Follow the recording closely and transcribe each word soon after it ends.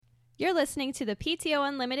You're listening to the PTO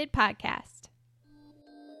Unlimited podcast.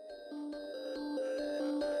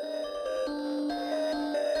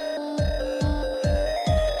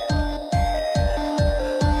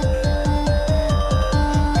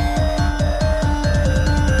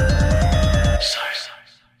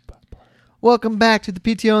 Welcome back to the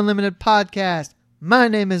PTO Unlimited podcast. My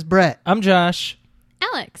name is Brett. I'm Josh.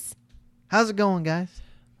 Alex. How's it going, guys?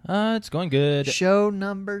 It's going good. Show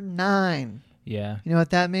number 9. Yeah. You know what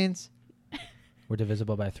that means? We're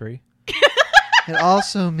divisible by 3. It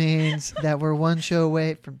also means that we're one show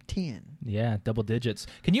away from 10. Yeah, double digits.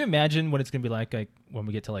 Can you imagine what it's going to be like when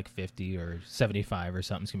we get to like 50 or 75 or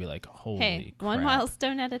something? It's going to be like, holy Hey, crap. one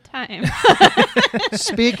milestone at a time.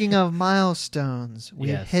 Speaking of milestones, we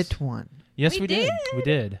Yes. hit one. Yes, We we did. did. We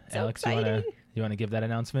did. So Alex, exciting. you want to give that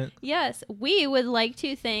announcement? Yes, we would like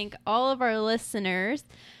to thank all of our listeners.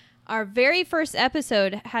 Our very first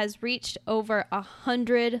episode has reached over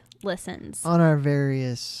 100 listens. On our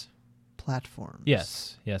various platforms.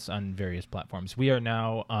 Yes, on various platforms. We are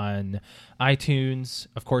now on iTunes,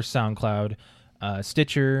 of course, SoundCloud,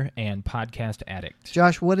 Stitcher, and Podcast Addict.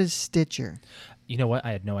 Josh, what is Stitcher? You know what?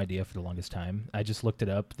 I had no idea for the longest time. I just looked it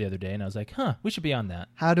up the other day, and I was like, we should be on that.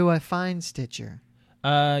 How do I find Stitcher?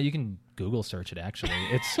 You can Google search it, actually.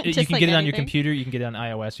 You Just can like get it on your anything. computer, you can get it on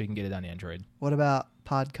iOS, or you can get it on Android. What about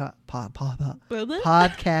Podcast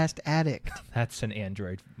Addict? That's an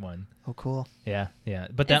Android one. Oh, cool. Yeah. But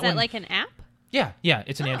Is that that one, like an app? yeah,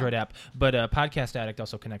 it's an Oh. Android app. But Podcast Addict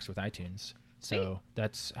also connects with iTunes. So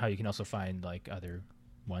that's how you can also find like other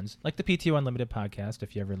ones, like the PTO Unlimited podcast,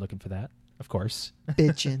 if you're ever looking for that, of course.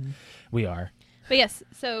 Bitchin'. We are. But yes,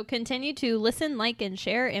 so continue to listen, like, and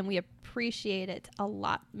share, and we appreciate it a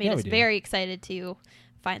lot. Made Yeah, us we do. very excited to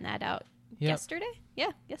find that out Yep. yesterday.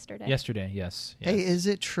 Yeah, yesterday. Yesterday, yes. Hey, is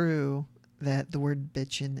it true that the word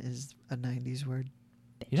bitchin' is a 90s word?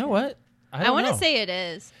 You know what? I don't want to know. say it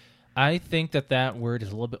is. I think that word is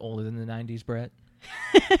a little bit older than the 90s, Brett.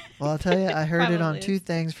 Well, I'll tell you, I heard it on Probably two is.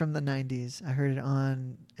 things from the 90s. I heard it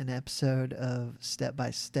on an episode of Step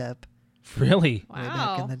by Step Really? way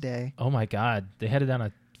back in Wow. the day. Oh my God! They had it on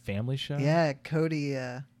a family show. Yeah, Cody,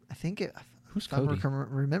 I think it, Who's if I Cody?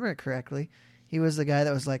 remember it correctly, he was the guy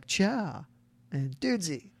that was like, cha, and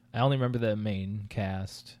dudesy. I only remember the main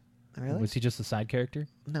cast. Really? Was he just a side character?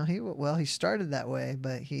 No, he started that way,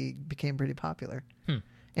 but he became pretty popular. Hmm.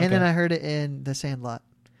 And Okay. then I heard it in The Sandlot.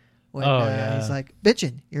 When Oh, yeah. he's like,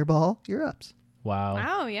 bitchin', your ball, you're ups. Wow.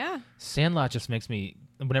 Wow, yeah. Sandlot just makes me.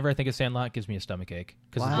 Whenever I think of Sandlot, it gives me a stomach ache.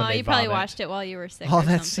 Because Wow. Oh, you probably watched it while you were sick. Oh, or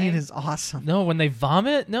that something. scene is awesome. No, when they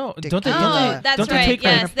vomit, no, Dick- don't they? Oh, Don't Oh, they, that's don't they right. take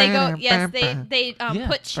Yes, her- they go. Yes, they Yeah.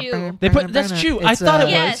 put chew. They put- that's chew. I It's, thought it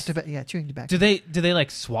was- Yeah, chewing tobacco. Do they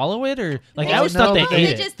like swallow it or like? They I always just- thought they no, no, ate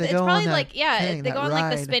they it. just, They it's go on probably that like, yeah, thing, they that go on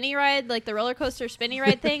like the ride. spinny ride, like the roller coaster spinny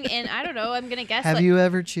ride thing. And I don't know, I'm going to guess. Have like, you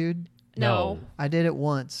ever chewed? No. I did it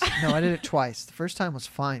once. No, I did it twice. The first time was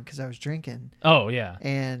fine because I was drinking, Oh yeah,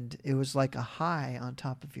 and it was like a high on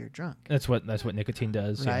top of your drunk. that's what nicotine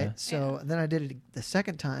does. Right. Yeah. So then I did it the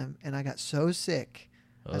second time, and I got so sick.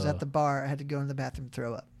 I was at the bar. I had to go in the bathroom and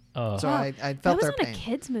throw up. Oh So Oh, I that felt was their on a pain.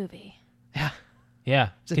 kids movie. yeah.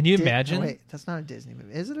 It's a Can you Di- imagine? Oh, wait, that's not a Disney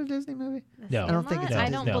movie. Is it a Disney movie? No. I don't think it's a I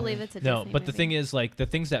Disney don't movie. believe it's a No, Disney but the movie. thing is, like the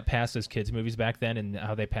things that passed as kids movies back then and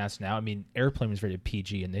how they pass now. I mean, Airplane was rated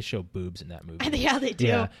PG, and they show boobs in that movie. Yeah, they do.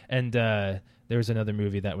 Yeah, and there was another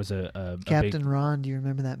movie that was a Captain big, Ron. Do you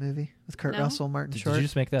remember that movie with Kurt No. Russell, Martin Did Short? you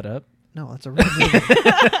just make that up? No, it's a real movie.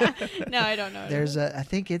 No, I don't know. There's I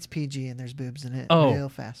think it's PG and there's boobs in it. Oh. Real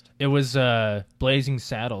fast. It was Blazing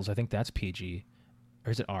Saddles. I think that's PG,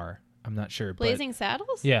 or is it R? I'm not sure. Blazing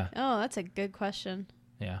Saddles? Yeah. Oh, that's a good question.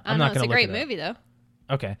 But, yeah, I I'm don't know. not It's gonna a look great it up. movie, though.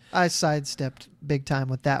 Okay, I sidestepped big time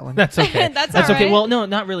with that one. that's okay. That's okay. all right. Well, no,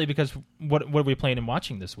 not really, because what are we playing and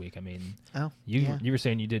watching this week? I mean, Oh, you yeah. you were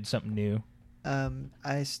saying you did something new. I've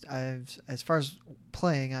as far as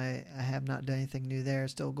playing, I have not done anything new there.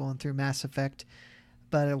 Still going through Mass Effect,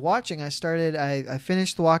 but watching, I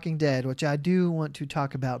finished The Walking Dead, which I do want to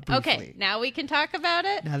talk about briefly. Okay, now we can talk about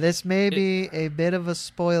it. Now this may be a bit of a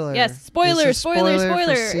spoiler. Yes, spoiler, This is spoiler, for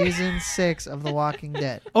spoiler. season 6 of The Walking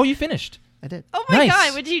Dead. Oh, you finished? I did. Oh my Nice.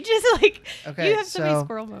 God, would you just like, Okay, you have so many so-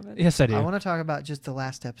 squirrel moments. Yes, I do. I want to talk about just the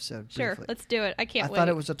last episode Sure, briefly. let's do it. I I can't wait. thought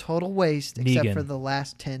it was a total waste, except Negan. for the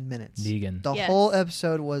last 10 minutes. Negan. The Yes. whole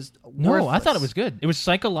episode was No, I worthless. thought it was good. It was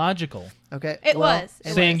psychological, Okay, It well, was.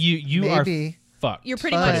 It saying was. you are maybe, fucked. You're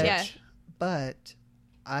pretty but, much, yeah. But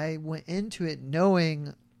I went into it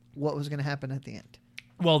knowing what was going to happen at the end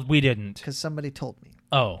Well, we didn't. because somebody told me.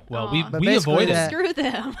 Oh, well, Aw. we But we basically avoided. that- Screw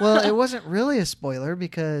them. Well, it wasn't really a spoiler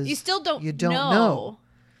because you still don't. you don't know. know.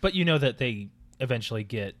 But you know that they eventually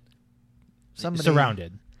get somebody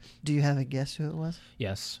surrounded. Do you have a guess who it was?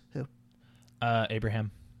 Yes. Who?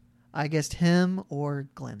 Abraham. I guessed him or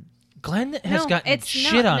Glenn. Glenn has gotten it's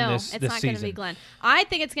shit not, on no, this it's this not going to season. be Glenn. I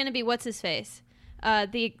think it's going to be what's his face,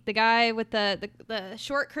 the guy with the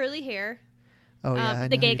short curly hair. Oh yeah, I know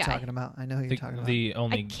the who gay you're guy. talking about. I know who you're talking about. The I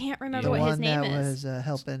only can't remember The what one his name that is. was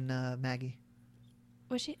helping Maggie.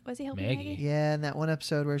 Was he helping Maggie? Maggie? Yeah, in that one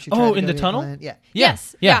episode where she. Oh, tried to in go the get tunnel? Glenn. Yeah.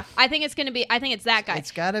 Yes. Yeah. I think it's going to be. I think it's that guy.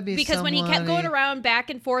 It's got to be Because when he kept somebody- going around back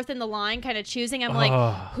and forth in the line, kind of choosing, I'm Oh.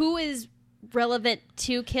 like, who is relevant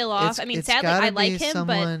to kill off? I mean, it's sadly, gotta I like be him,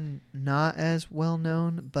 someone not as well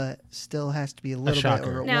known, but still has to be a little bit, shocker.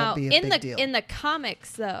 or it but now won't be a in big the deal. in the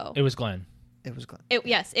comics, though, It was Glenn. It was Glenn.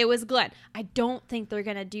 it was Glenn. I don't think they're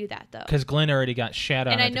going to do that though, Because Glenn already got shat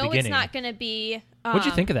on and at I the know beginning. it's not going to be. What'd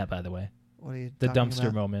you think of that, by the way? What are you The talking dumpster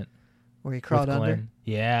about? moment Where he with crawled Glenn. under?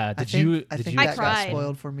 Yeah. I Did think, you? I Did think you? I that got cried.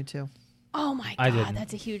 spoiled for me too. Oh my I god, didn't.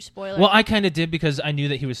 that's a huge spoiler. Well, I kind of did because I knew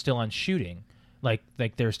that he was still on shooting. Like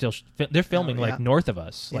they're still they're filming Oh, yeah. like north of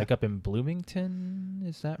us, Yeah. like up in Bloomington.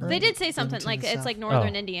 Is that right? they did say something Into like the it's south. like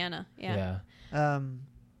northern Oh. Indiana. Yeah.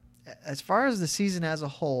 As far as the season as a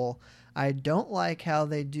whole, I don't like how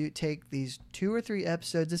they do take these 2 or 3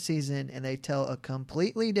 episodes a season and they tell a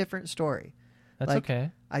completely different story. That's like-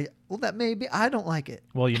 okay. That may be. I don't like it.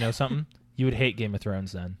 Well, you know something? You would hate Game of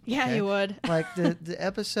Thrones then. Yeah, Okay. you would. Like the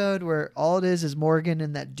episode where all it is Morgan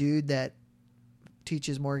and that dude that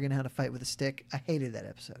teaches Morgan how to fight with a stick. I hated that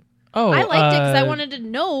episode. Oh, I liked it because I wanted to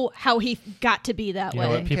know how he got to be that You know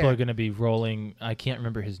way. what? People care. are going to be rolling. I can't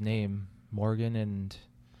remember his name. Morgan and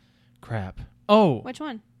crap. Oh, Which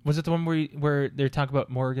one? was it the one where they talk about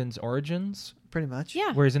Morgan's origins? Pretty much.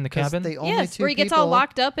 Yeah. Where he's in the 'Cause cabin? the only Yes, two where he gets all people-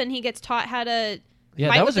 locked up and he gets taught how to. Yeah,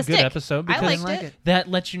 fight that with was a the good stick. episode I because liked like it. it. that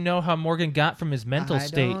lets you know how Morgan got from his mental I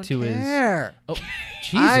state don't to his. care. Oh,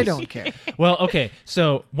 Jesus. I don't care. Well, okay.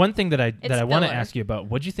 So one thing that I want to filler. ask you about: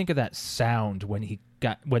 what'd you think of that sound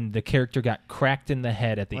when the character got cracked in the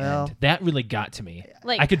head at the Well- end? That really got to me.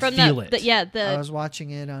 Like I could from feel the, it. I was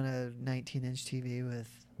watching it on a 19-inch TV with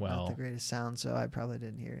Well. not the greatest sound, so I probably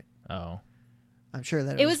didn't hear it. Oh, I'm sure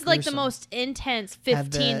that it was like the gruesome. most intense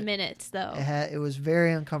Had 15 the- minutes though. It was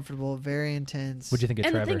very uncomfortable, very intense. what'd you think of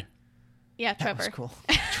And the Trevor? thing- Yeah, That was Trevor. cool.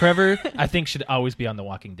 Trevor, I think should always be on The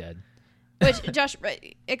Walking Dead. Which Josh,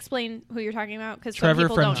 explain who you're talking about because Trevor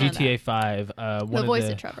people from don't know GTA 5. that. One The voice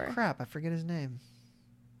of of Trevor. Crap, I forget his name.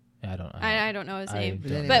 I don't. I don't know his name. But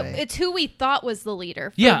don't. But anyway. it's who we thought was the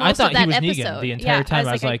leader. For Yeah, I most thought of that he was episode. Negan the entire Yeah, time.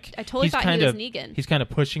 I was like, I totally he's thought kind he was of Negan. he's kind of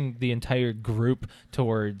pushing the entire group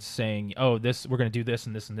towards saying, "Oh, this we're going to do this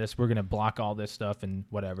and this and this. We're going to block all this stuff and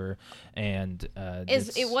whatever." And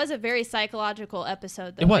It was a very psychological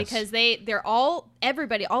episode though, It was. because they're all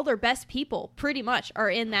their best people pretty much are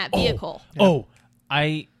in that vehicle. Oh,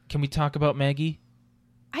 can we talk about Maggie?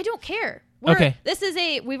 I don't care. Okay.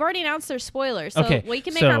 We've already announced their spoilers, so Okay, we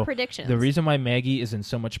can make so our predictions. The reason why Maggie is in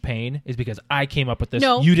so much pain is because I came up with this.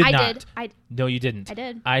 No, you did I not. did. No, you didn't. I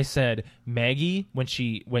did. I said Maggie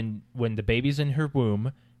when the baby's in her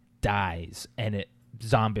womb dies and it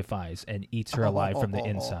zombifies and eats her alive from the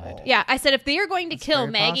inside. Yeah, I said if they are going to kill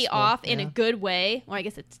very Maggie possible, off in a yeah. good way, well, I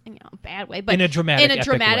guess it's a bad way, but In a dramatic, epic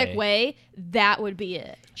dramatic way. way, that would be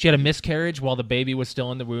it. She had a miscarriage while the baby was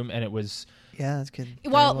still in the womb, and it was Yeah, that's good.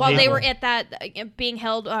 While they Able. were at that being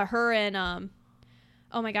held, her and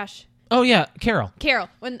oh my gosh, oh yeah, Carol. Carol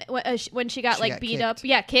when she got She like got beat kicked. up,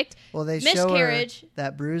 yeah, kicked. Well, they show her miscarriage.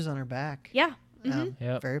 that bruise on her back. Yeah.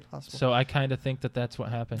 Yep. Very possible. So I kind of think that that's what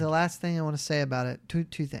happened. The last thing I want to say about it, two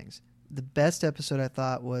things. The best episode I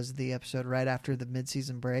thought was the episode right after the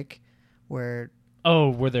mid-season break, where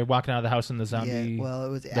where they're walking out of the house in the zombie. yeah, well, it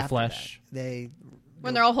was the after flesh. that.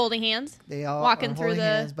 When they're all holding hands. they all walking are through holding the-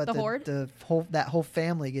 hands, but the horde? that whole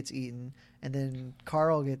family gets eaten, and then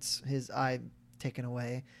Carl gets his eye taken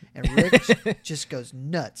away, and Rick just goes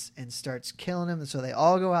nuts and starts killing him. And so they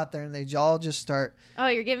all go out there and they all just start. Oh,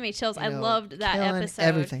 you're giving me chills. You I know, loved that killing episode.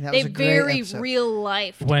 everything. That They was a great very episode. real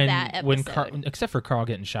life that episode. except for Carl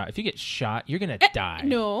getting shot. If you get shot, you're gonna die.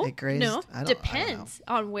 No, It grazed- no, I don't depends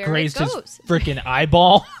on where Grazed it his goes. freaking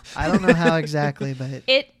eyeball. I don't know how exactly, but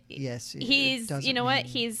yes, it He's doesn't you know what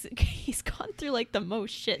mean- he's gone through like the most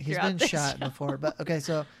shit He's throughout been this shot show. before, but okay.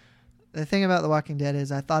 So the thing about The Walking Dead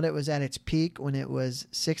is, I thought it was at its peak when it was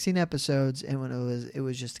 16 episodes, and when it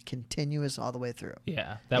was just continuous all the way through.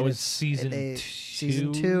 Yeah, that And was it's- season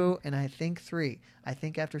season 2, and I think 3. I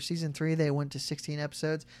think after season 3 they went to 16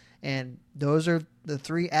 episodes, and those are the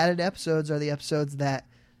 3 added episodes are the episodes that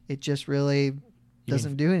it just really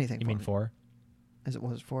doesn't do anything. You for mean me. 4? As it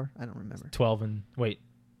was 4? I don't remember. 12 and wait.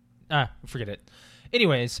 Forget it.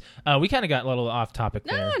 Anyways, we kind of got a little off topic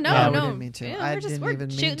No, there. no, Yeah, we no. didn't mean to. Yeah, I we're just didn't we're even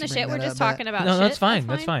mean shooting to the bring shit. We're that just up, but- talking about No, shit. that's fine.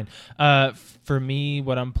 That's fine. For me,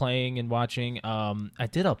 what I'm playing and watching, I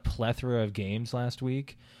did a plethora of games last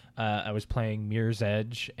week. I was playing Mirror's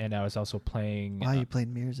Edge, and I was also playing. Wow, you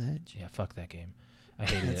played Mirror's Edge. Yeah, fuck that game. I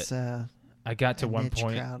hated It's it. I got to a one niche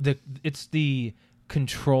point. crowd. It's the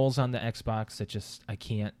controls on the Xbox that just I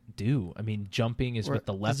can't do. I mean, jumping is with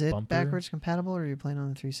the left is it bumper. backwards compatible, or are you playing on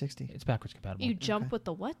the 360? It's backwards compatible. You jump Okay. with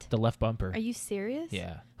the what? The left bumper. Are you serious?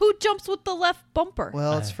 Yeah. Who jumps with the left bumper?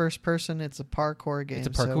 Well, it's I- first person. It's a parkour game. It's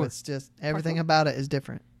a So parkour. it's just everything Parkour. about it is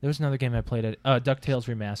different. There was another game I played at DuckTales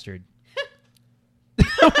Remastered.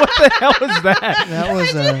 What the hell was that? That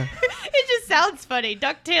was it just sounds funny.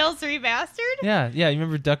 DuckTales remastered? Yeah. You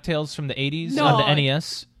remember DuckTales from the 80s No. on the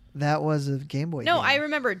NES? that was a Game Boy. No, game. I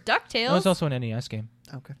remember DuckTales. It was also an NES game.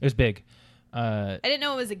 Okay. It was big. I didn't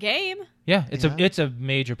know it was a game. Yeah, Yeah. it's a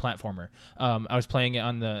major platformer. I was playing it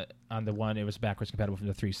on the one. It was backwards compatible from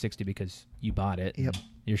the 360 because you bought it. Yep. and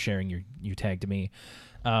You're sharing your tag to me.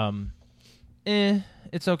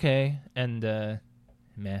 It's okay and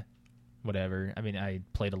meh, whatever. I mean, I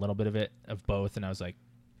played a little bit of both, and I was like,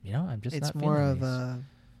 I'm just. It's not more feeling of these. a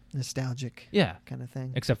nostalgic Yeah, kind of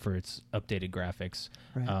thing. except for its updated graphics.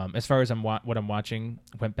 Right. As far as what I'm watching,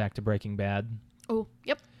 went back to Breaking Bad. Oh,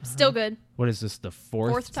 yep. Still good. What is this? The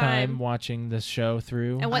fourth Fourth time time. watching this show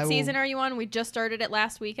through? And what I will- season are you on? We just started it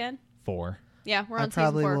last weekend. 4. Yeah, we're I on season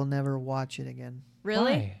probably 4. will never watch it again.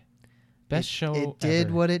 Really? Why? Best show It did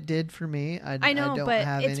ever. what it did for me. I know, I don't but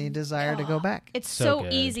have it's- any desire to go back. It's So so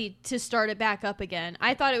good. easy to start it back up again.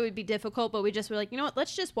 I thought it would be difficult, but we just were like, you know what?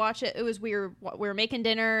 Let's just watch it. It was we were making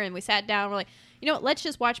dinner and we sat down. We're like, you know what? Let's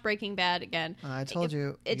just watch Breaking Bad again. I told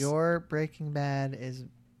you, it's- your Breaking Bad is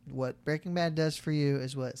what Breaking Bad does for you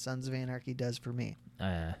is what Sons of Anarchy does for me.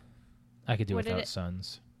 I could do What did without it-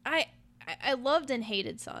 Sons. I loved and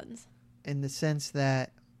hated Sons. In the sense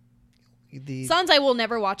that the Sons I will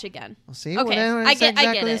never watch again. well, see, Okay, well, then I it's get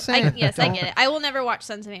exactly the it. same. Yes, I get it. I will never watch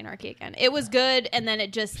Sons of Anarchy again. It was good, and then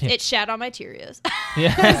it just Yeah. it shat on my Cheerios.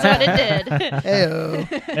 Yeah. That's what it did. Heyo.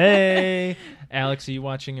 Hey, Alex, are you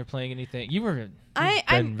watching or playing anything? I'm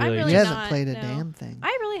I'm really He hasn't not, played a no. damn thing.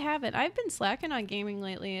 I really haven't. I've been slacking on gaming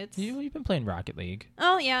lately. It's You've been playing Rocket League.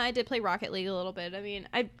 oh yeah, I did play Rocket League a little bit. I mean,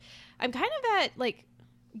 I'm kind of at like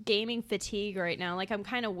gaming fatigue right now. Like I'm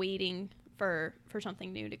kind of waiting for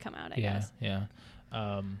something new to come out. I guess. Yeah.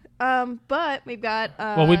 But we've got.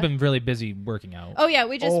 Well, we've been really busy working out. Oh yeah,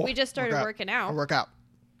 we just Oh, started workout. working out. I'll work out.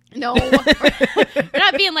 No, we're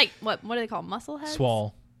not being like what do they call muscle heads?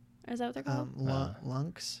 Swole. Is that what they're called?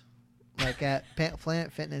 Lunks. Like at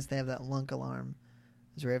Planet Fitness, they have that lunk alarm.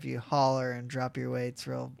 It's where if you holler and drop your weights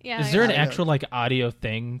real. Yeah. Is there an I know. actual like audio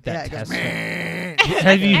thing Yeah, that it goes, tests? "Meh."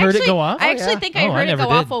 Have you heard it go off? I actually yeah. think I Oh, I heard it never go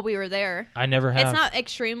off did. while we were there. I never have. It's not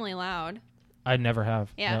extremely loud. I never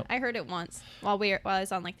have. Yeah, Nope. I heard it once while I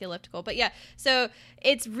was on like the elliptical. But yeah, so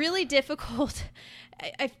it's really difficult.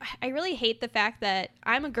 I really hate the fact that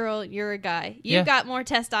I'm a girl, you're a guy. You've Yeah. got more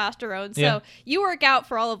testosterone, so Yeah. you work out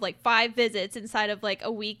for all of like 5 visits inside of like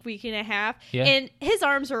a week and a half. Yeah. And his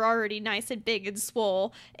arms are already nice and big and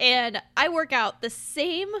swole, and I work out the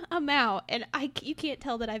same amount, and you can't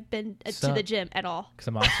tell that I've been to Stop. the gym at all. Because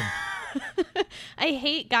I'm awesome. I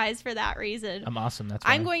hate guys for that reason. I'm awesome. That's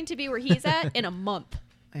why. I'm going to be where he's at in a month.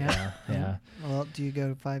 Yeah. Yeah. Well, do you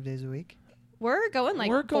go 5 days a week? We're going like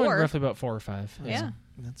We're going 4. roughly about 4 or 5. Yeah.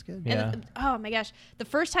 That's good. Yeah. And, oh my gosh, the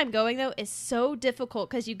first time going though is so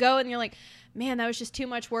difficult because you go and you're like, man, that was just too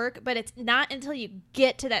much work. But it's not until you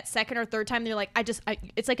get to that second or third time that you're like,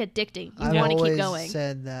 it's like addicting. You I've want to always keep going.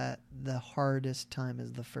 said that the hardest time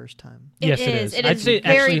is the first time. Yes, it is. It I'd is say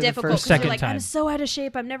very actually the difficult first because second you're like, time. I'm so out of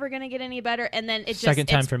shape. I'm never gonna get any better. And then it just Second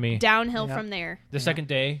time it's for me. downhill Yep. from there. The second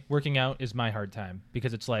day working out is my hard time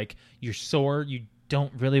because it's like you're sore. You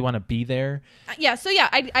don't really want to be there. Yeah. So yeah,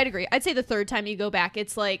 I'd agree. I'd say the third time you go back,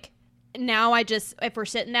 it's like. Now if we're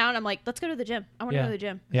sitting down, I'm like, let's go to the gym. I want to Yeah. go to the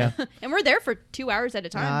gym. Yeah. And we're there for 2 hours at a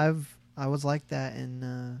time. I was like that in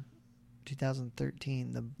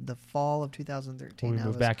 2013, the fall of 2013. When we I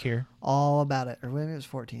moved was back here. all about it, or maybe it was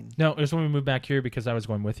 14. No, it was when we moved back here because I was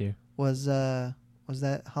going with you. Was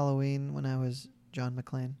that Halloween when I was John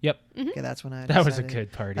McClane? Yep. Okay, that's when I. That was a decided-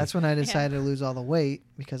 good party. That's when I decided to lose all the weight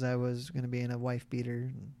because I was going to be in a wife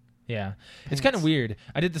beater. Yeah. It's kind of Pants. weird.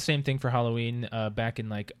 I did the same thing for Halloween back in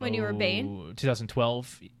like When you were Bane?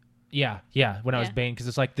 2012. Yeah. When I was Yeah. Bane because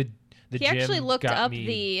it's like the The He actually gym looked got up me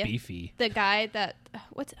beefy. the guy that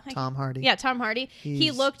Tom Hardy. Yeah, Tom Hardy. He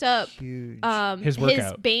He's looked up huge. His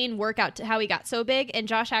workout. Bane workout to how he got so big, and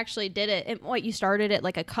Josh actually did it. And you started it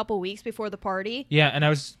like a couple weeks before the party. Yeah, and I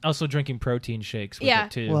was also drinking protein shakes with Yeah.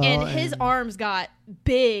 it too. Well, And his and arms got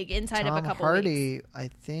big inside of a Tom couple Hardy, weeks. I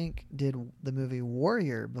think, did the movie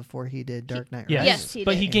Warrior before he did Dark Knight yes, Rises. Yes, he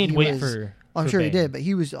but did. he And gained he weight was- for. I'm for sure he Bane. did, but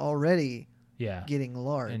he was already Yeah, getting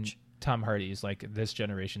large. and Tom Hardy is like this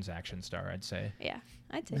generation's action star, I'd say. Yeah,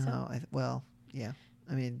 I'd say so. No, well, yeah.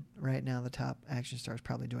 I mean, right now the top action star is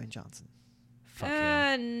probably Dwayne Johnson. Fuck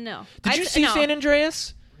yeah. No. Did you see San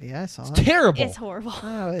Andreas? Yeah, I saw It's it. terrible. It's horrible.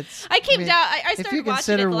 Oh, it's. I came mean, down. I if started you watching it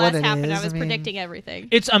consider the what last it half, and I is, was I mean- predicting everything.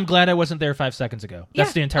 I'm glad I wasn't there 5 seconds ago. That's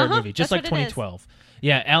Yeah, the entire movie, just that's like what it is. 2012.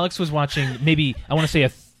 Yeah, Alex was watching maybe I want to say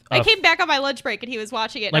I came back on my lunch break, and he was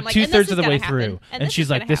watching it. And like I'm like, 2/3 of the way happen, through, and she's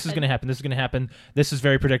like, "This is going to happen. This is going to happen. This is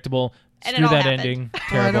very predictable. And it Screw all that happened. ending. Well, I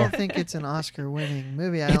Terrible. don't think it's an Oscar-winning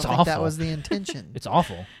movie. I don't It's think that awful. was the intention. It's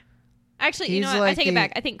awful. Actually, you He's know what? I like take it the-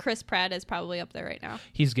 back. I think Chris Pratt is probably up there right now.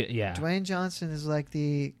 He's good. Yeah, Dwayne Johnson is like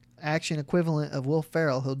the action equivalent of Will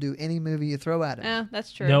Ferrell. He'll do any movie you throw at him. Oh,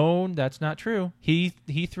 that's true. no, that's not true. He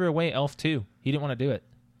threw away Elf 2. He didn't want to do it.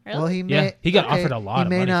 Really? Well, he Yeah, may. he got okay, offered a lot He of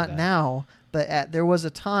may money for not that. now, but there was a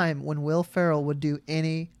time when Will Ferrell would do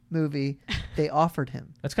any movie they offered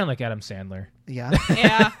him. That's kind of like Adam Sandler Yeah,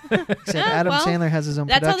 yeah. except Adam well, Sandler has his own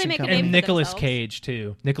that's how they production make a company. name and for Nicolas themselves. Cage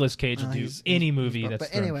too. Nicolas Cage will do any movie that's. But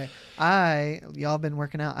thrown. anyway, y'all been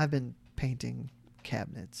working out. I've been painting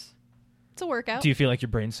cabinets. It's a workout. Do you feel like your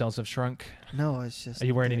brain cells have shrunk? No, it's just. Are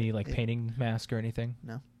you wearing any it- like it- painting mask or anything?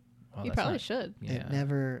 No. Well, you that's probably not- should. Yeah, It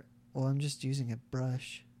never. Well, I'm just using a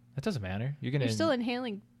brush. that doesn't matter. You're gonna You're still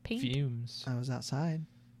inhaling paint. fumes. I was outside.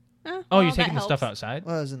 Oh, well, you're that taking the stuff helps. outside.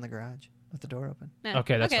 Well, I was in the garage with the door open. No.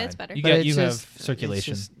 Okay, that's fine. that's better. You But got it's you have just-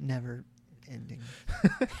 circulation. It's just never ending.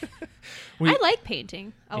 We- I like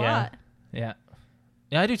painting a Yeah. lot. Yeah,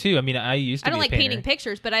 I do too. I mean, I used to. I don't be a like painter. painting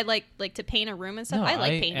pictures, but I like to paint a room and stuff. No, I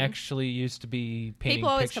like painting. actually used to be painting. People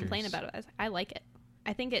always pictures. complain about it. I like it.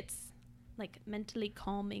 I think it's like mentally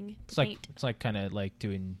calming It's to like paint. it's like kind of like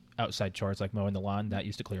doing outside chores, like mowing the lawn. That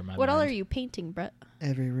used to clear my What all mind. are you painting, Brett?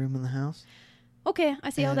 Every room in the house. Okay, I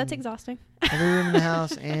see. Oh, that's And- exhausting. Every room in the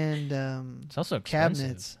house and It's also expensive.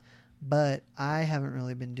 cabinets. But I haven't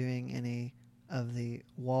really been doing any of the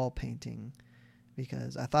wall painting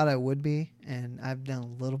because I thought I would be, and I've done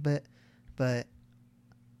a little bit, but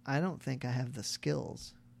I don't think I have the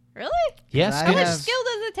skills. Really? Yes, I How much have- skill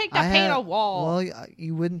does it take to I paint a have- wall? Well,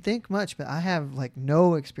 you wouldn't think much, but I have like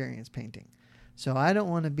no experience painting, so I don't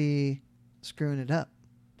want to be screwing it up,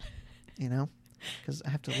 you know, because I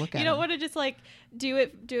have to look at you it. don't want to just like do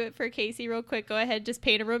it for Casey real quick. Go ahead, just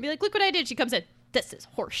paint a room. Be like, look what I did. She comes in. This is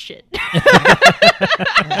horse shit.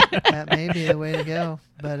 that may be the way to go,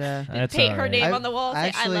 but That's Paint all her right. name on the wall. I Say, I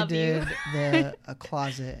actually love did you. a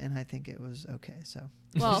closet, and I think it was okay. So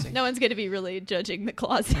Well, we'll see. no one's going to be really judging the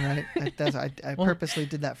closet. Right. I Well- purposely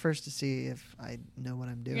did that first to see if I know what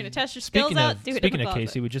I'm doing. You're going to test your skills Speaking out. of Do it in speaking the of closet.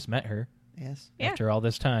 Casey, we just met her Yes. Yeah. after all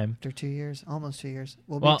this time. After 2 years, almost 2 years.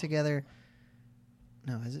 We'll Well- be together.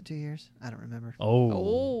 No, is it 2 years? I don't remember.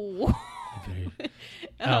 Oh.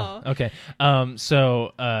 Oh, okay.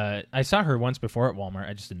 So I saw her once before at Walmart.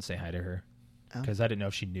 I just didn't say hi to her Oh. because I didn't know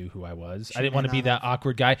if she knew who I was. She I didn't may want to be not that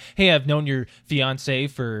awkward guy. Hey, I've known your fiance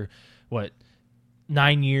for what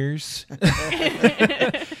 9 years,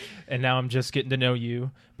 and now I'm just getting to know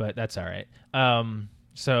you. But that's all right.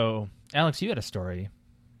 So Alex, you had a story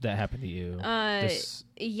that happened to you. this-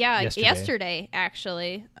 Yeah, yesterday. yesterday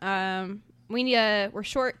actually. We were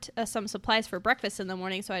short some supplies for breakfast in the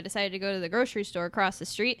morning, so I decided to go to the grocery store across the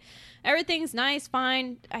street. Everything's nice,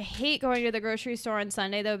 fine. I hate going to the grocery store on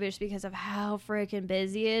Sunday though, just because of how freaking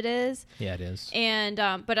busy it is. Yeah, it is. And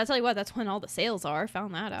but I'll tell you what, that's when all the sales are.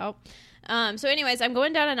 Found that out. So anyways, I'm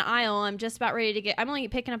going down an aisle. I'm just about ready to I'm only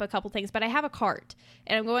picking up a couple things, but I have a cart.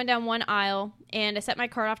 And I'm going down one aisle, and I set my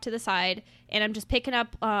cart off to the side, and I'm just picking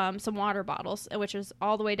up some water bottles, which is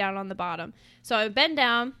all the way down on the bottom. So I bend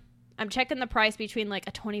down. I'm checking the price between like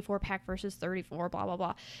a 24 pack versus 34, blah, blah,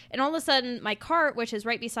 blah. And all of a sudden, my cart, which is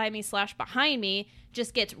right beside me / behind me,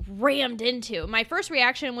 just gets rammed into. My first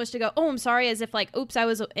reaction was to go, oh, I'm sorry, as if like, oops, I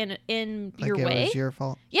was in Like your it way. was your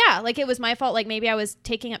fault. Yeah, like it was my fault. Like maybe I was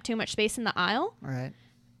taking up too much space in the aisle. Right.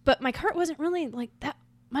 But my cart wasn't really like that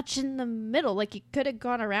much in the middle. Like you could have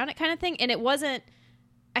gone around it kind of thing. And it wasn't.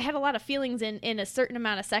 I had a lot of feelings in a certain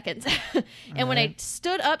amount of seconds. And when I Alright.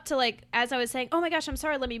 stood up to like, as I was saying, oh my gosh, I'm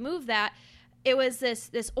sorry, let me move that. It was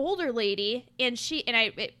this older lady, and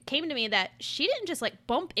it came to me that she didn't just like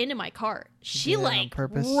bump into my cart. She did it on like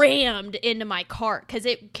purpose? rammed into my cart because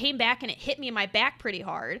it came back and it hit me in my back pretty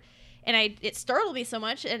hard. and it startled me so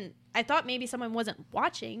much, and I thought maybe someone wasn't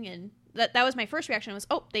watching, and that was my first reaction was,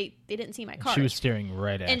 oh, they didn't see my card. She was staring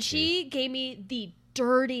right at you. And she gave me the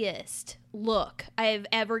dirtiest look I've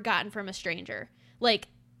ever gotten from a stranger. Like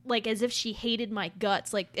as if she hated my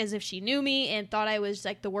guts, like as if she knew me and thought I was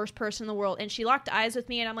like the worst person in the world. And she locked eyes with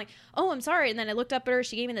me, and I'm like, oh, I'm sorry. And then I looked up at her.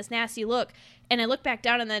 She gave me this nasty look, and I looked back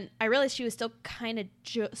down, and then I realized she was still kind of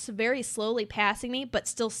just very slowly passing me, but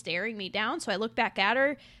still staring me down. So I looked back at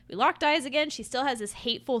her. We locked eyes again. She still has this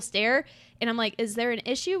hateful stare, and I'm like, is there an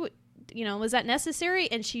issue? You know, was that necessary?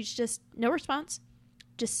 And she's just no response,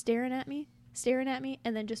 just staring at me,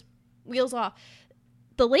 and then just wheels off.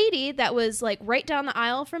 The lady that was like right down the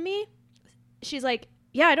aisle from me, she's like,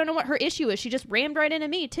 yeah, I don't know what her issue is. She just rammed right into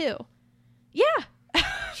me too. Yeah.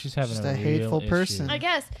 She's having Just a a real hateful issue. person. I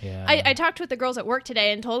guess. Yeah. I talked with the girls at work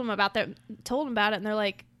today and told them about it, and they're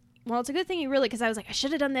like, well, it's a good thing you really, because I was like, I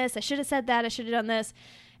should have done this. I should have said that. I should have done this.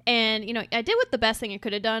 And, you know, I did what the best thing I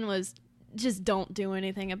could have done was just don't do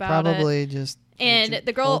anything about it. Probably just. And hold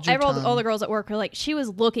the girl, hold your all tongue. the girls at work were like, she was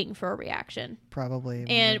looking for a reaction. Probably.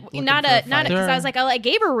 And looking not for a fight. because I was like, I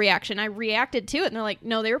gave her a reaction. I reacted to it, and they're like,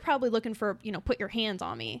 no, they were probably looking for, you know, put your hands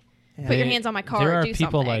on me, Yeah. put your hands on my card. There are do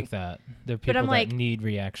people something. like that. There are But I'm people like- that need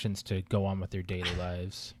reactions to go on with their daily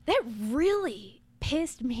lives. That really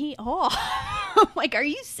pissed me off. I'm like, are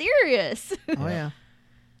you serious? Oh yeah.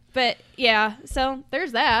 But yeah, so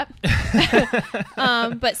there's that.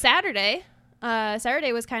 But Saturday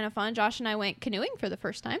was kind of fun. Josh and I went canoeing for the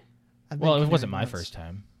first time. I've been Well, it canoeing wasn't my once. first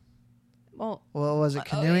time. Well, Well, was it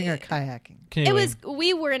canoeing or kayaking? Canoeing.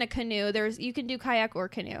 we were in a canoe. You can do kayak or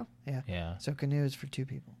canoe. Yeah. So canoe is for two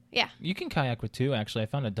people. Yeah. You can kayak with two, actually. I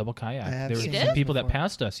found a double kayak. I have There were seen some that people that before.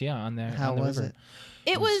 passed us, on there. How on the was river. it?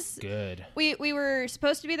 It was good. we were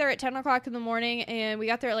supposed to be there at 10 o'clock in the morning, and we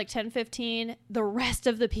got there at like 10:15. The rest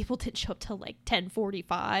of the people didn't show up till like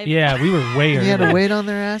 10:45. Yeah, we were way You early. had to wait on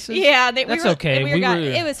their asses. Yeah, That's okay.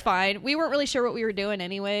 It was fine. We weren't really sure what we were doing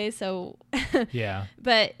anyway, so. Yeah.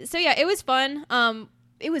 But so yeah, it was fun.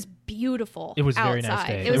 It was beautiful. It was a very outside. nice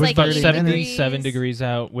day. It was was like about 80 77 degrees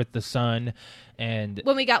out with the sun. And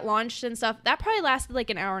when we got launched and stuff. That probably lasted like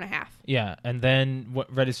an hour and a half. yeah, and then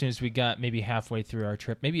right as soon as we got maybe halfway through our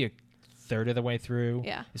trip, maybe a third of the way through,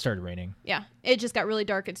 Yeah. it started raining. Yeah, it just got really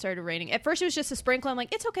dark and started raining. At first, it was just a sprinkle. I'm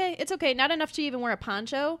like, it's okay. Not enough to even wear a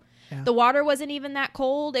poncho. Yeah. The water wasn't even that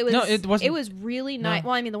cold. It was. No, it wasn't- It was really nice. No.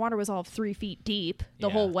 Well, I mean, the water was all 3 feet deep the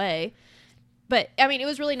Yeah. whole way. But I mean, it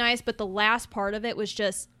was really nice. But the last part of it was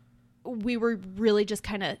just. We were really just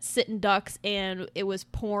kind of sitting ducks, and it was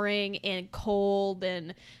pouring and cold,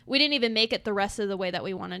 and we didn't even make it the rest of the way that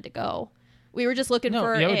we wanted to go. We were just looking No,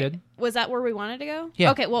 for. yeah, we did. Was that where we wanted to go? Yeah.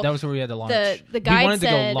 Okay. Well, that was where we had to launch. the guide we wanted to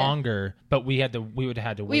said- go longer, but we would have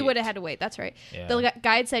had to wait. we would have had to wait. That's right. Yeah. The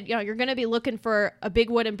guide said, you know, you're going to be looking for a big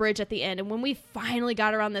wooden bridge at the end. And when we finally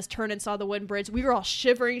got around this turn and saw the wooden bridge, we were all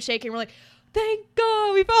shivering, shaking. We're like, thank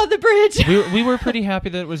God we found the bridge. we were pretty happy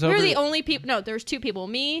that it was We over. were the only people. No, there was 2 people,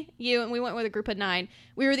 me, you, and we went with a group of 9.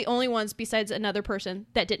 We were the only ones besides another person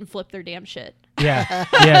that didn't flip their damn shit. Yeah.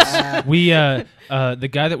 Yes. We the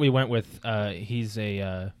guy that we went with, he's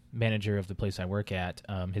a manager of the place I work at.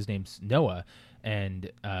 His name's Noah,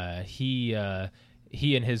 and he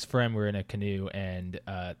and his friend were in a canoe, and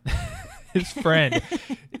his friend,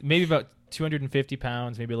 maybe about 250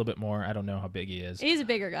 pounds, maybe a little bit more. I don't know how big he is. He's a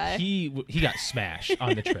bigger guy. He got smashed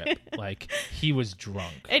on the trip. Like, he was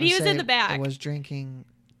drunk. And he was in the back. Was drinking.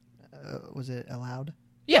 Was it allowed?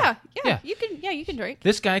 Yeah. Yeah. You can drink.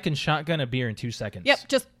 This guy can shotgun a beer in 2 seconds. Yep.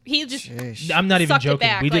 He just. Sheesh. I'm not even Sucked it joking.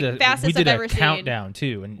 back, We did like, a fastest we did I've a ever seen. countdown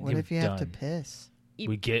too, and What he if you was have to done. piss?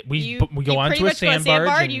 We go you onto pretty a much go to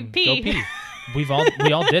sandbar and you go pee. pee. We all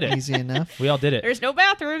did it. Easy enough. We all did it. There's no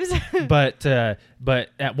bathrooms. But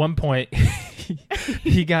at one point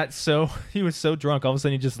he was so drunk, all of a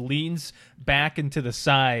sudden he just leans back into the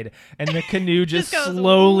side, and the canoe just Just goes,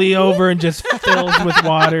 slowly over and just fills with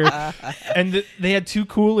water. And they had 2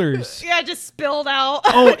 coolers. Yeah, just spilled out.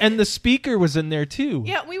 Oh, and the speaker was in there too.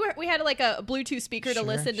 Yeah, we had like a Bluetooth speaker to Sure,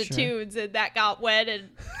 listen to sure. tunes, and that got wet and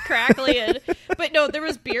crackly. But no, there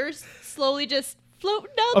was beers slowly just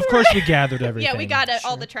floating down. Of the road. road. We gathered everything. Yeah, we got all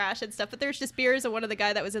Sure. the trash and stuff, but there's just beers, and one of the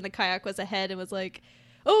guy that was in the kayak was ahead and was like,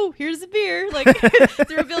 "Oh, here's the beer!" Like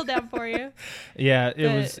threw a bill down for you. Yeah,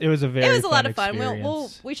 it But was a very It was a lot of fun.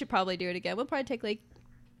 experience. We should probably do it again. We'll probably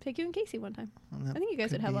take you and Casey one time. Well, that I think you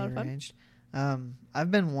guys could would have a be lot of fun. arranged.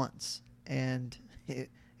 I've been once, and it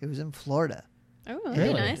was in Florida. Oh, that'd be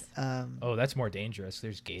Really? nice. Oh, that's more dangerous.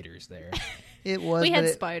 There's gators there. It was. We but had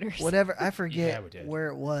it- spiders. Whatever. I Yeah, forget we did. where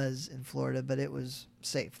it was in Florida, but it was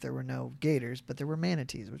safe. There were no gators, but there were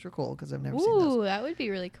manatees, which were cool because I've never seen those. Ooh, that would be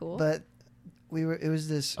really cool. But It was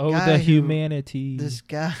this Oh, guy the who- humanity. this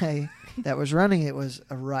guy that was running it was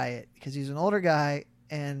a riot because he's an older guy,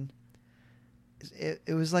 and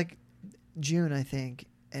it was like June, I think,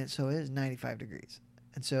 and so it was 95 degrees,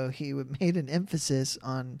 and so he made an emphasis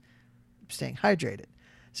on staying hydrated.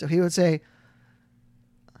 So he would say,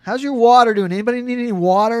 "How's your water doing? Anybody need any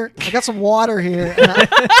water? I got some water here."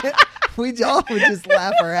 And we all would just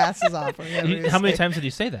laugh our asses off. How many times did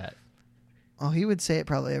you say that? Oh, he would say it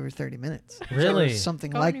probably every 30 minutes. Really? Or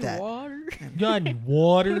something like that. Got any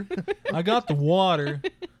water? I got the water.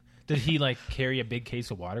 Did he like carry a big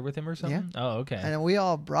case of water with him or something? Yeah. Oh, okay. And we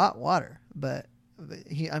all brought water, but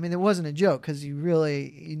I mean, it wasn't a joke because you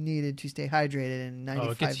needed to stay hydrated in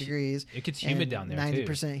 95 degrees. It gets humid down there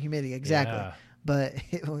 90% humidity, exactly. Yeah. But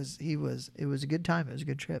it was a good time. It was a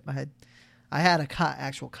good trip. I had a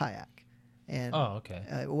actual kayak, and Okay.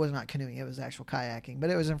 it was not canoeing. It was actual kayaking,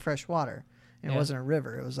 but it was in fresh water. And It wasn't a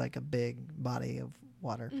river. It was like a big body of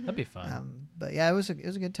water. That'd be fun. But yeah, it was a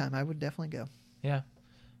good time. I would definitely go. Yeah.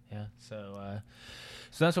 So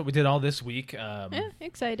that's what we did all this week.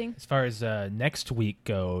 Exciting. As far as next week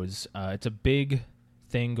goes, it's a big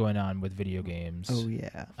thing going on with video games. Oh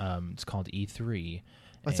yeah. It's called E3.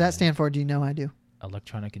 What's that stand for? Do you know? I do.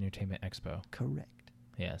 Electronic Entertainment Expo. Correct.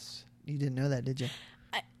 Yes. You didn't know that, did you?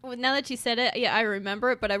 Well, now that you said it, yeah, I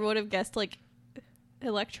remember it, but I would have guessed like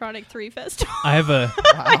Electronic 3 Festival. I have a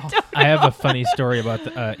Wow. I have a funny story about the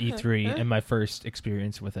E3 and my first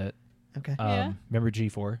experience with it. Okay. Yeah. Remember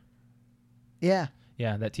G4? Yeah.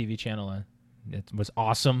 Yeah, that TV channel. It was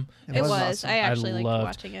awesome. It was. awesome. I actually liked loved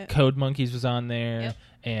watching it. Code Monkeys was on there, Yep.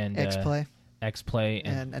 and X-Play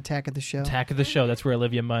and and Attack of the Show. Attack of the Show. That's where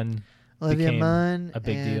Olivia Munn. Olivia became Munn, a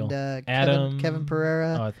big and, deal. Kevin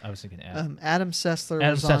Pereira. Oh, I was thinking Adam. Adam Sessler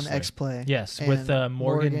Adam was on Sessler. X-Play. Yes, and with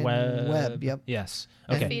Morgan Webb. Yep. Yes.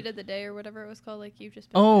 And Okay. Feed of the Day or whatever it was called, like you've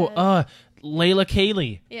just been Oh, fed. Layla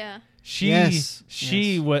Cayley. Yeah. Yes.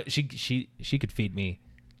 She could feed me.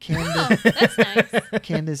 Candace, Oh, that's nice.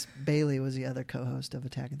 Candace Bailey was the other co-host of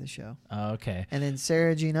Attack of the Show. Okay. And then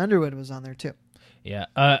Sarah Jean Underwood was on there too. Yeah.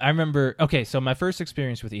 I remember. Okay, so my first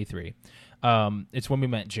experience with E3, it's when we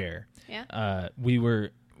met Jer. Yeah. We were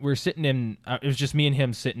sitting in. It was just me and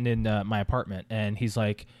him sitting in my apartment, and he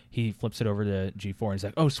flips it over to G4, and he's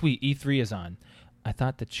like, "Oh, sweet, E3 is on." I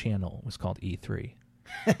thought the channel was called E3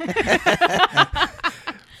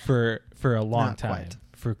 for a long Not time, quite.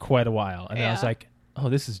 for quite a while, and then I was Yeah. like, "Oh,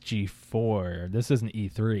 this is G4. This isn't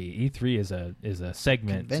E3. E3 is a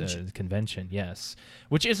segment convention, yes,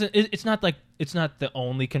 which isn't. It's not the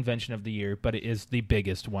only convention of the year, but it is the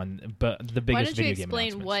biggest one. But the biggest Why don't you video game explain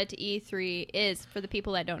announcements. what E3 is for the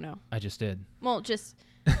people that don't know? I just did. Well, just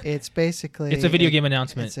It's basically It's a video game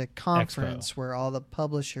announcement. It's a conference where all the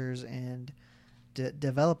publishers and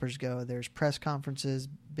developers go. There's press conferences,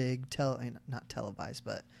 not televised,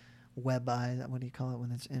 but web-eyed. What do you call it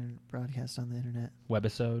when it's broadcast on the internet?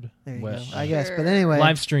 Webisode. There you go. I guess. But anyway,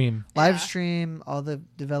 Live stream. live Yeah. stream. All the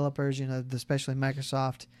developers, especially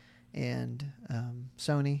Microsoft and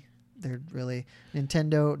Sony. They're really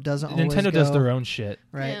Nintendo doesn't always Nintendo does go, their own shit.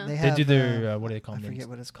 right. Yeah. They They have do their what do they call I them? forget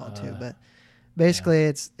what it's called too, Uh, but basically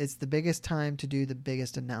it's the biggest time to do the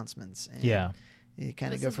biggest announcements. And Yeah. you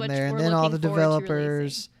kind of This go is from what there, and we're then all the looking forward to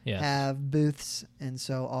developers Yes. have booths, and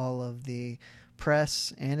so all of the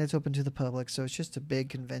press, and it's open to the public. So it's just a big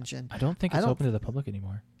convention. I don't think I it's don't- open to the public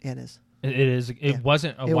anymore. Yeah, it is. It is. It Yeah.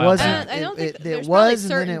 wasn't a It while wasn't. back. I don't think It there's was, probably and then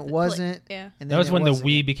certain it wasn't. yeah. And That then was it when the wasn't.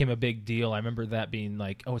 Wii became a big deal. I remember that being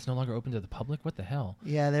like, oh, it's no longer open to the public. What the hell?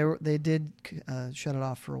 Yeah, they did shut it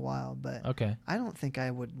off for a while, but Okay, I don't think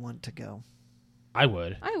I would want to go. I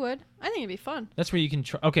would. I would. I think it'd be fun. That's where you can.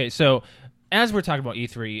 Okay, so as we're talking about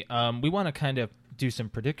E3, we want to kind of do some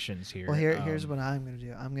predictions here. Well, here's what I'm going to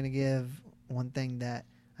do. I'm going to give one thing that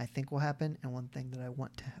I think will happen and one thing that I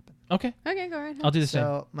want to happen. Okay, Okay, go ahead. I'll do the same.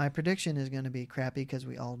 So my prediction is going to be crappy because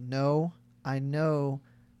we all know. I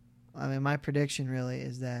mean, my prediction really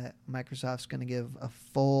is that Microsoft's going to give a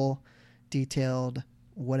full, detailed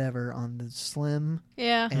whatever on the Slim.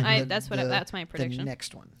 Yeah, and that's my the prediction.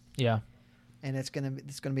 next one, Yeah. and it's going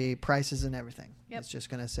to be prices and everything. Yep. It's just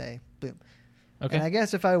going to say boom. Okay. And I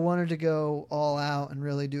guess if I wanted to go all out and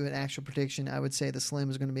really do an actual prediction, I would say the Slim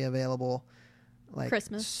is going to be available like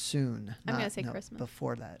Christmas. soon. I'm gonna Not- say no, Christmas.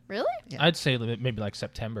 before that. Really? Yeah. I'd say maybe like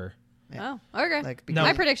September. Yeah. Oh, okay. Like No.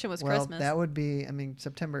 My prediction was well, Christmas. that would be. I mean, late Or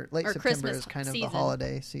September Christmas is kind of season. the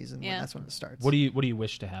holiday season. Yeah. That's when it starts. What do you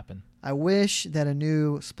wish to happen? I wish that a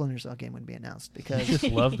new Splinter Cell game would be announced I because just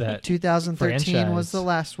love that. 2013 was franchise. the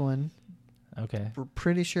last one. Okay. We're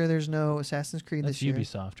pretty sure there's no Assassin's Creed That's this year.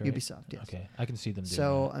 Ubisoft, right? Ubisoft, yes. Okay, I can see them doing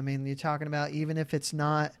So I mean, you're talking about even if it's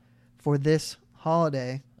not for this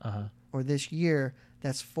holiday, that. Uh-huh. or this year,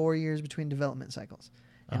 that's 4 years between development cycles.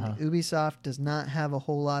 And Ubisoft does not have a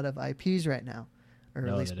whole lot of IPs right now, or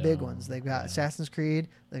No, at least they big don't. ones. They've got Yeah. Assassin's Creed,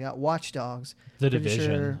 they got Watch Dogs. The Pretty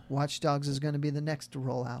Division. Sure Watch Dogs is going to be the next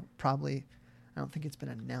rollout. Probably, I don't think it's been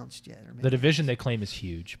announced yet. Or maybe The it Division is. they claim is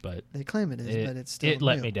huge, but They claim it is, but it's still it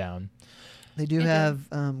let new. me down. They do It did.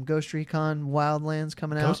 have Ghost Recon Wildlands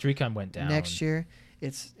coming out Ghost Recon went down next year.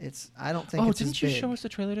 It's. I don't think Oh, it's as didn't you big. show us the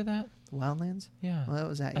trailer to that? Wildlands? Yeah. Well, that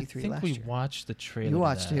was at I E3 think last we year. watched the trailer. You to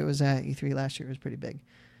watched that. it. It was at E3 last year. It was pretty big.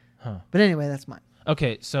 Huh. But anyway, that's mine.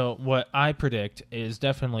 Okay, so what I predict is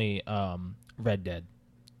definitely Red Dead.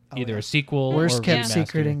 Oh, Either yeah. a sequel Worst or kept remaster.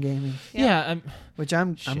 secret in gaming, Yeah, which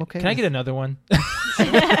I'm shit. okay. Can I with. get another one?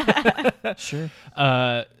 Sure.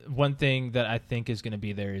 One thing that I think is going to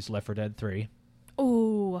be there is Left 4 Dead 3.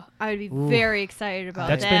 Ooh, I would be Ooh. very excited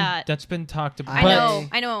about That's been talked about. I know,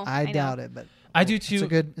 I know. I know. doubt it, but I do too.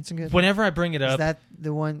 It's a good. Whenever I bring it Is up, that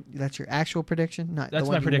the one? That's your actual prediction? Not that's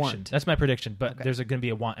the my one you prediction. want. That's my prediction. But Okay. there's going to be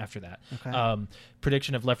a want after that. Okay.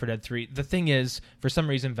 Prediction of Left 4 Dead 3. The thing is, for some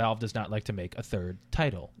reason, Valve does not like to make a third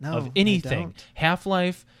title No, of they anything.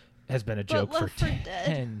 don't. Has been a joke for Left 4 Dead.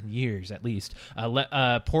 10 years at least.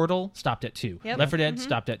 Portal stopped at 2. Yep. Left 4 Dead Mhm.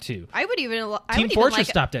 stopped at 2. I would even. I Team would Fortress even like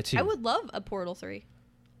stopped at 2. I would love a Portal 3.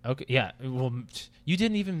 Okay, yeah. Well, you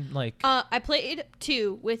didn't even like. I played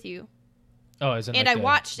 2 with you, Oh, as in and like I the-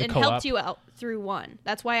 watched the and co-op? helped you out through 1.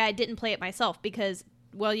 That's why I didn't play it myself, because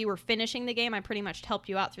while you were finishing the game, I pretty much helped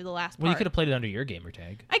you out through the last part. Well, you could have played it under your gamer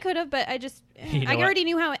tag. I could have, but I just You know I what? already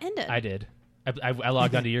knew how it ended. I did. I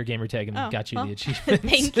logged onto your gamer tag and Oh, got you well, the achievement.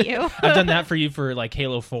 Thank you. I've done that for you for like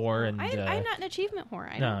Halo 4 and. I'm not an achievement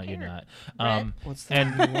whore. I no, don't care. you're not. Red. What's the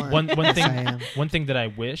and one you want? one Yes, thing I am. one thing that I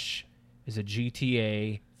wish is a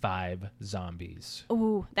GTA 5 Zombies.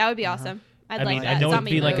 Ooh, that would be Uh-huh. awesome. I'd I like mean, that. I know it'd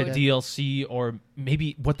Zombie be like a mode. DLC, or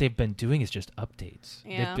maybe what they've been doing is just updates.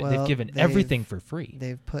 Yeah. They've Well, given they've- everything for free.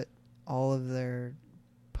 They've put all of their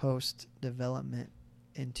post development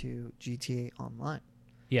into GTA Online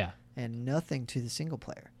Yeah. and nothing to the single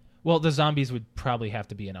player. Well, the zombies would probably have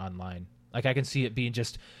to be an online. Like I can see it being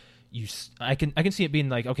just I can see it being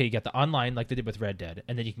like, okay, you got the online like they did with Red Dead,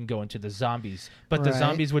 and then you can go into the zombies. But the Right.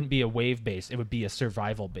 zombies wouldn't be a wave base; it would be a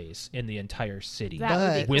survival base in the entire city That would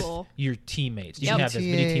But- be with cool. your teammates. You Yep. can have as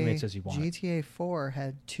many teammates as you want. GTA 4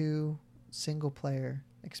 had 2 single player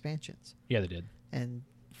expansions, Yeah, they did, and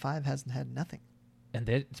 5 hasn't had nothing. and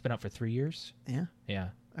it's been out for 3 years. Yeah. Yeah.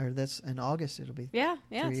 Or that's in August. It'll be Yeah,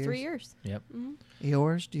 yeah, 3 it's 3 years. Yep. Mhm.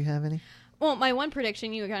 yours. Do you have any? Well, my one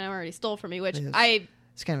prediction you kind of already stole from me, which Yes.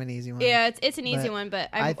 It's kind of an easy one. it's an easy But one, but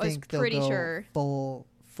I I was think they'll pretty go sure.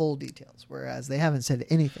 full details, whereas they haven't said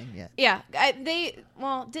anything yet. Yeah, didn't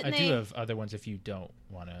I they? do have other ones if you don't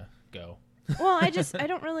want to go. Well, I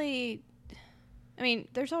don't really. I mean,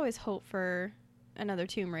 there's always hope for another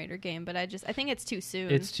Tomb Raider game, but I think it's too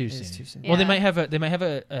soon. It's too It's soon. too soon. Well, they Yeah. might have a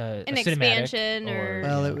An cinematic expansion or-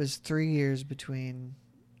 Well, yeah. it was 3 years between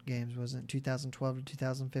games, wasn't it? 2012 to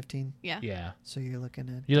 2015. yeah. Yeah. So you're looking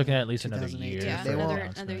at least another 2018. year. Yeah, for another-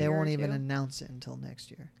 announcement. another They year won't or even two. announce it until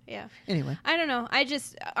next year. Yeah. Anyway, I don't know. I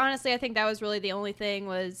just honestly, I think that was really the only thing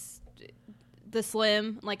was the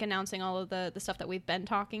Slim like announcing all of the stuff that we've been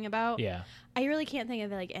talking about. Yeah. I really can't think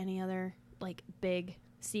of like any other like big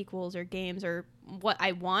sequels or games or what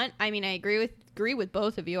I want. I mean, I agree with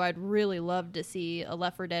both of you. I'd really love to see a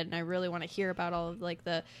Left 4 Dead, and I really want to hear about all of like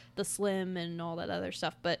the Slim and all that other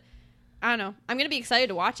stuff. But I don't know. I'm gonna be excited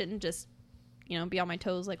to watch it and just be on my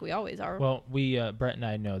toes like we always are. Well, Brett and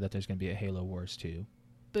I know that there's going to be a Halo Wars 2.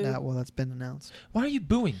 Boo. that's been announced. Why are you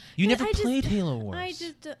booing? You But never I just- played Halo Wars. I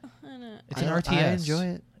just I don't know. It's an I RTS. enjoy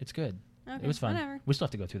it. It's good. Okay, It was fun. Whatever. We still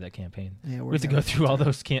have to go through that campaign. Yeah, We have to go through all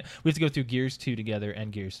those. We have to go through Gears 2 together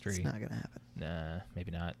and Gears 3. It's not gonna happen. Nah,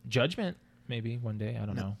 maybe not. Judgment, maybe one day. I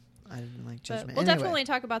don't No. know. I didn't like But Judgment. we'll Anyway, definitely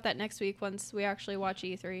talk about that next week once we actually watch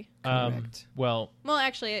E3. Correct. Well, Well,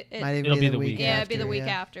 actually, Might even It'll be the week yeah, it'd after, be the week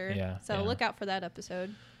yeah. after. Yeah, So yeah. look out for that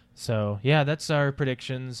episode. so yeah, that's our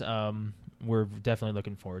predictions. We're definitely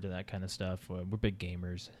looking forward to that kind of stuff. We're big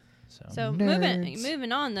gamers. So Nerds.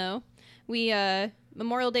 moving on though, we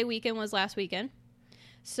Memorial Day weekend was last weekend.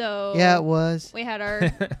 So Yeah, it was. we had our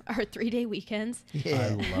 3-day weekends. Yeah,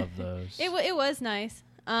 I love those. It was nice.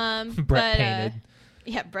 Brett but, painted.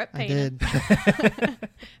 Yeah, Brett I painted. did.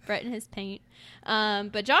 Brett and his paint.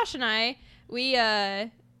 But Josh and I, we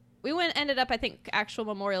ended up, I think, actual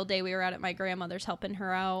Memorial Day, we were out at my grandmother's helping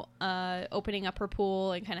her out, opening up her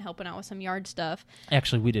pool and kind of helping out with some yard stuff.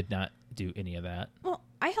 Actually, we did not do any of that. Well,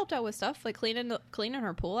 I helped out with stuff, like cleaning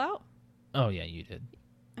her pool out. Oh yeah, you did.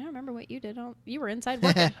 I don't remember what you did. You were inside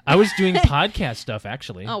working. I was doing podcast stuff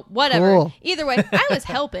actually. Oh, whatever. Cool. Either way, I was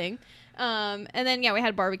helping. And then we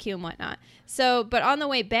had barbecue and whatnot. So, but on the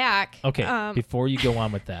way back, Okay, before you go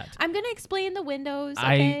on with that, I'm gonna explain the windows.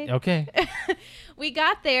 Okay. Okay. We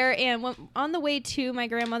got there, and on the way to my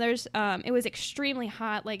grandmother's, it was extremely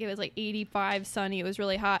hot. Like, it was like 85, sunny. It was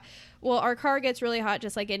really hot. Well, our car gets really hot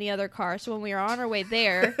just like any other car. So when we were on our way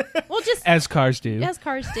there, we'll just... As cars do. As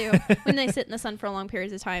cars do, when they sit in the sun for long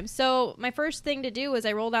periods of time. So my first thing to do was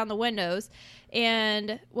I roll down the windows,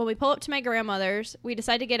 and when we pull up to my grandmother's, we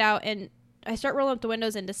decide to get out, and I start rolling up the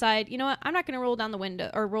windows and decide, you know what, I'm not going to roll down the window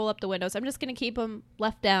or roll up the windows. I'm just going to keep them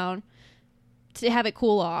left down to have it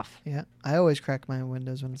cool off. Yeah, I always crack my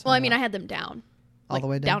windows when it's Well, hot I mean, out. I had them down. All the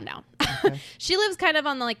way down? Down. Okay. She lives kind of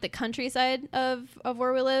on the countryside of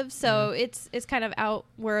where we live, so it's kind of out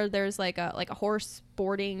where there's like a horse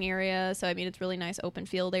boarding area. So I mean, it's really nice open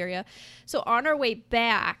field area. So on our way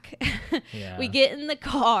back, we get in the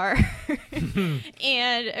car,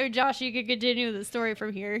 and Josh, you can continue the story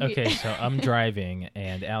from here. Okay, so I'm driving,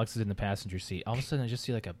 and Alex is in the passenger seat. All of a sudden, I just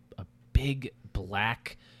see like a big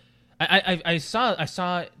black. I saw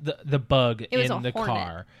the bug It was in a the hornet.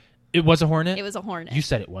 car. It was a hornet? It was a hornet. You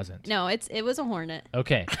said it wasn't. No, it was a hornet.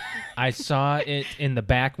 Okay. I saw it in the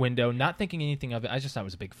back window, not thinking anything of it. I just thought it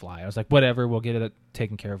was a big fly. I was like, whatever, we'll get it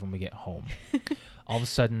taken care of when we get home. All of a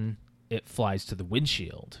sudden, it flies to the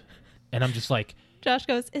windshield. And I'm just like... Josh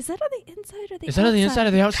goes, is that on the inside or the outside? Is that on the inside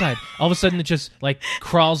or the outside? All of a sudden, it just like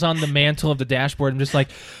crawls on the mantle of the dashboard. I'm just like...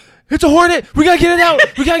 It's a hornet! We gotta get it out!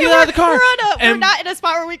 We gotta get it out of the car! We're not in a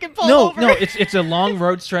spot where we can pull over. No, it's a long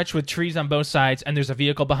road stretch with trees on both sides, and there's a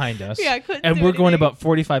vehicle behind us. Yeah, I couldn't and do we're going anything. about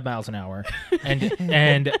 45 miles an hour.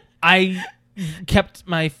 And I kept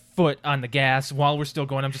my foot on the gas while we're still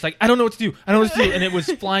going. I'm just like, I don't know what to do. And it was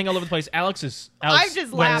flying all over the place. Alex I'm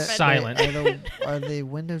just went laughing. silent. Are the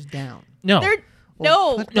windows down? No.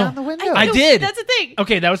 No. Put down the window. I did. That's the thing.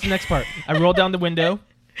 Okay, that was the next part. I rolled down the window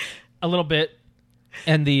a little bit,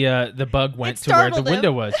 and the bug went It to where the startled him.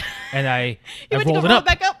 window was, and I You went to rolled go it roll up.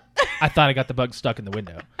 back up. I thought I got the bug stuck in the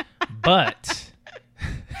window, but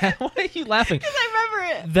why are you laughing? I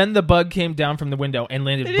remember it. Then the bug came down from the window and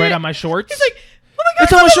landed Did right it? on my shorts. He's like, oh my God,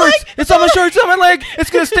 It's on my leg! shorts! It's on my shorts! It's on my leg! It's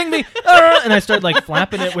gonna sting me! And I started like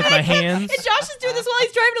flapping it with my hands. And Josh is doing this while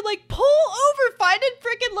he's driving. I'm like, pull over, find a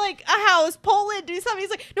freaking like a house, pull in, do something. He's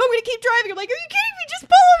like, no, I'm gonna keep driving. I'm like, are you kidding me? Just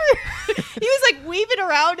pull over. He was like weaving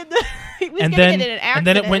around in the. He was And gonna then get in an accident. and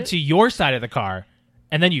then it went to your side of the car,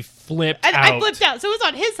 and then you flipped And out. I flipped out. So it was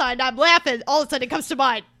on his side, and I'm laughing. All of a sudden, it comes to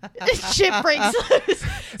mine. Shit breaks loose.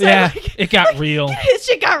 So Yeah, I'm like, it got real. his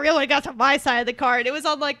shit got real when it got to my side of the car, and it was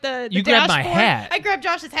on like the You grabbed my dashboard. hat. I grabbed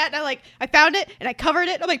Josh's hat, and I found it, and I covered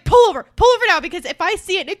it. I'm like, pull over now, because if I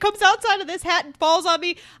see it, and it comes outside of this hat and falls on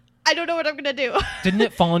me, I don't know what I'm gonna do. Didn't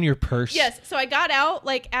it fall in your purse? Yes. So I got out,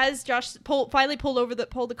 like as Josh finally pulled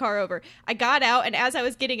the car over. I got out, and as I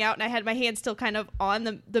was getting out, and I had my hand still kind of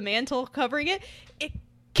on the mantle covering it, it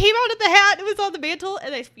came out of the hat. It was on the mantle,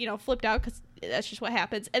 and I flipped out because that's just what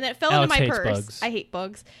happens. And then it fell Alex into my hates purse. bugs. I hate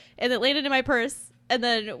bugs, and it landed in my purse. And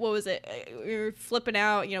then what was it? We were flipping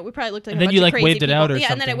out. We probably looked like And a then bunch you, of like, crazy waved it people. out or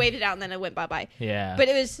yeah, and then I something. waved it out, and then it went bye. Yeah. But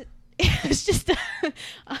it was just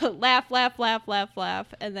a laugh,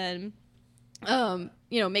 and then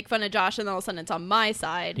make fun of Josh, and then all of a sudden it's on my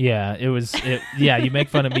side. Yeah, it was. Yeah, you make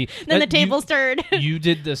fun of me. Then the You- tables turned. You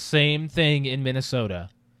did the same thing in Minnesota.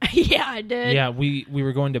 Yeah, I did. Yeah, we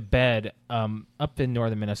were going to bed up in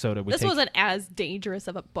northern Minnesota. This wasn't as dangerous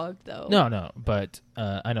of a bug, though. No, but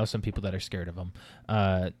I know some people that are scared of them.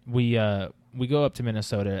 We go up to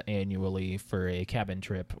Minnesota annually for a cabin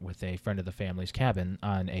trip with a friend of the family's cabin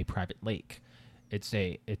on a private lake. It's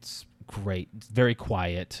great. It's very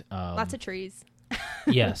quiet. Lots of trees.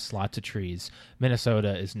 Yes, lots of trees.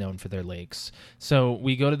 Minnesota is known for their lakes. So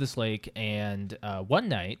we go to this lake, and one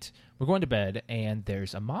night we're going to bed, and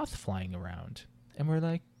there's a moth flying around, and we're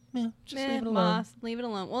like, just leave it alone. Moss, leave it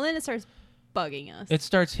alone. Well, then it starts bugging us. It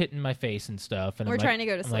starts hitting my face and stuff, and We're I'm like- trying to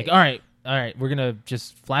go to I'm like, sleep. all right, we're gonna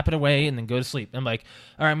just flap it away and then go to sleep. I'm like,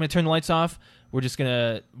 all right, I'm gonna turn the lights off. We're just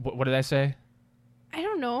gonna. What did I say? I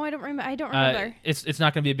don't know. I don't remember. It's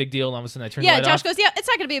not gonna be a big deal. And all of a sudden, I turn the Yeah, light Josh off. goes, yeah, it's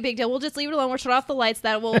not going to be a big deal. We'll just leave it alone. We'll shut off the lights.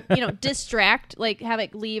 That will, distract, like have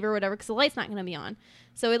it leave or whatever, because the light's not going to be on.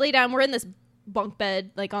 So we lay down. We're in this bunk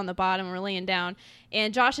bed, like on the bottom. We're laying down.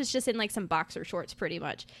 And Josh is just in like some boxer shorts pretty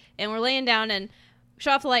much. And we're laying down and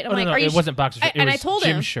shut off the light. I'm like, no, are you it wasn't boxer shorts. and It I was told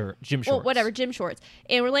gym him. shorts. Well, whatever, gym shorts.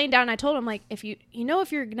 And we're laying down, and I told him, like, if you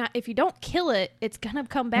don't kill it, it's gonna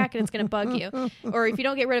come back and it's gonna bug you. Or if you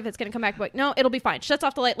don't get rid of it, it's gonna come back. But no, it'll be fine. Shuts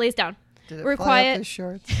off the light, lays down. Did it We're fly quiet. Up his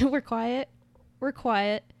shorts? We're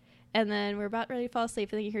quiet. And then we're about ready to fall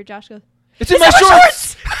asleep, and then you hear Josh go, It's in my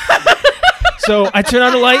shorts. So I turn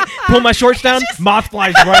on the light, pull my shorts down, moth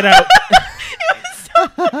flies right out.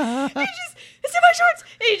 It's in my shorts.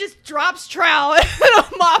 And he just drops trowel and a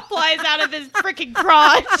moth flies out of his freaking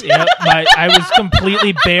crotch. Yep, I was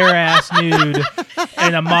completely bare ass nude,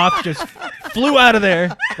 and a moth just flew out of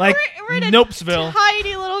there like We're in a Nopesville.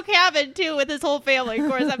 tiny little cabin too with his whole family. Of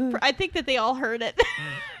course, I think that they all heard it.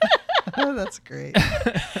 Oh, that's great.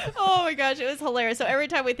 Oh my gosh, it was hilarious. So every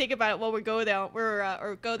time we think about it, when we go down,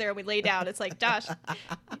 or go there and we lay down, it's like, Josh, how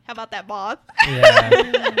about that moth?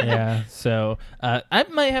 Yeah. So I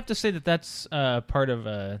might have to say that that's part of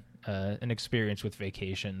an experience with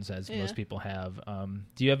vacations, as most people have.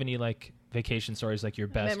 Do you have any like vacation stories, like your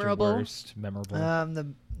best Memorable? or worst memorable?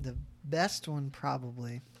 The best one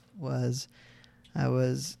probably was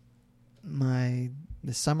the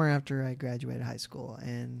summer after I graduated high school,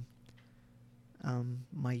 and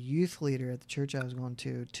my youth leader at the church I was going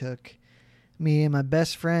to took me and my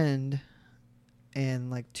best friend and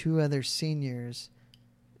like 2 other seniors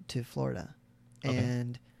to Florida. Okay.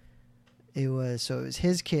 And it was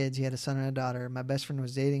his kids. He had a son and a daughter. My best friend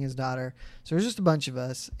was dating his daughter. So it was just a bunch of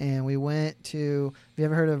us, and we went to, have you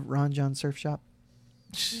ever heard of Ron John Surf Shop?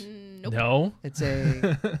 Nope. No. It's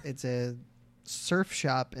a surf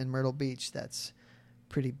shop in Myrtle Beach that's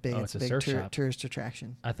pretty big. Oh, it's it's a a big surf shop. tourist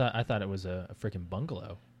attraction. I thought it was a freaking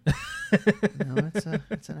bungalow. No,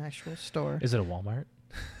 it's an actual store. Is it a Walmart?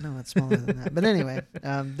 No, it's smaller than that. But anyway,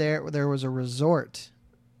 there was a resort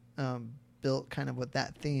built kind of with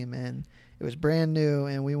that theme, and it was brand new,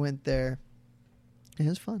 and we went there. And it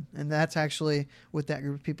was fun, and that's actually with that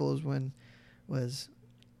group of people was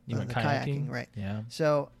You went the kayaking? right? Yeah.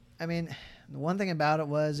 So I mean, the one thing about it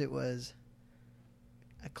was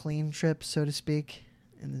a clean trip, so to speak,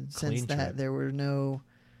 in the sense that trip. there were no,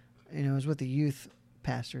 it was with the youth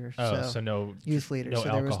pastor, Oh, so no youth leader, no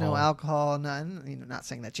so there was no alcohol. alcohol. Not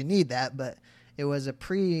saying that you need that, but it was a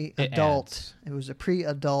pre-adult. adds. It was a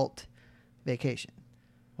pre-adult vacation,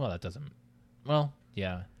 Well, that doesn't. Well,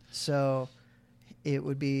 yeah. so it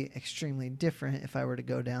would be extremely different if I were to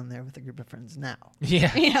go down there with a group of friends now.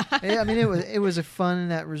 Yeah. Yeah. I mean, it was a fun,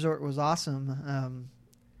 and that resort was awesome.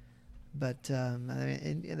 But I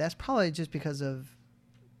mean, that's probably just because of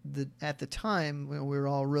at the time when we were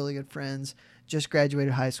all really good friends, just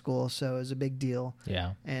graduated high school, so it was a big deal,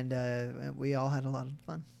 Yeah. and we all had a lot of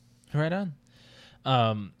fun. Right on.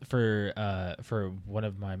 For one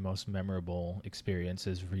of my most memorable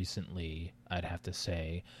experiences recently, I'd have to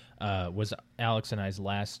say, was Alex and I's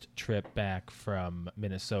last trip back from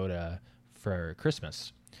Minnesota for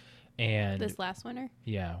Christmas. And This last winter.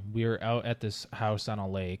 yeah, we were out at this house on a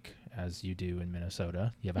lake, as you do in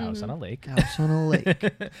Minnesota. You have a house on a lake. House on a lake.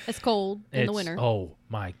 It's cold in the winter. Oh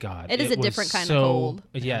my God! It is a was different kind of so- cold.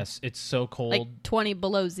 Yes, it's so cold. Like 20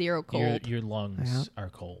 below zero cold. Your lungs are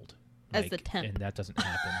cold. As the temp. and that doesn't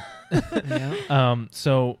happen. Yeah.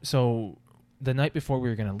 So the night before we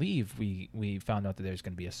were gonna leave, we found out that there's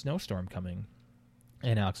gonna be a snowstorm coming,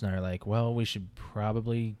 and Alex and I are like, well, we should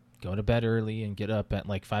probably go to bed early and get up at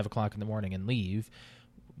like 5 o'clock in the morning and leave.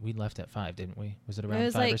 We left at 5, didn't we? Was it around It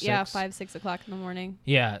was 5 or like 6? 5, 6 o'clock in the morning.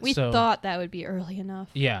 Yeah, We so, thought that would be early enough.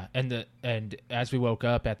 Yeah, and as we woke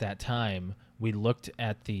up at that time, we looked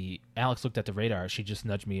at Alex looked at the radar. She just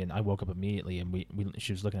nudged me, and I woke up immediately. And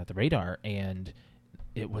she was looking at the radar, and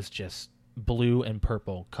it was just blue and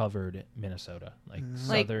purple covered Minnesota, like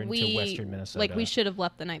southern to western Minnesota. Like we should have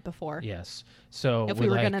left the night before. Yes. So If we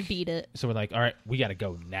were gonna beat it. So we're like, all right, we got to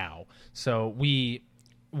go now. So we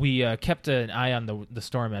kept an eye on the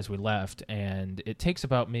storm as we left, and it takes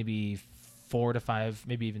about maybe 4 to 5,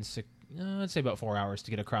 maybe even 6. Let's say about 4 hours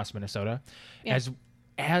to get across Minnesota. Yeah.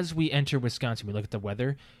 As we enter Wisconsin, we look at the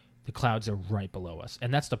weather. The clouds are right below us,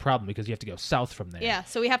 and that's the problem because you have to go south from there. Yeah,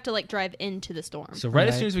 so we have to like drive into the storm. So right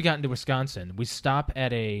as soon as we got into Wisconsin, we stop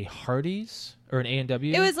at a Hardee's or an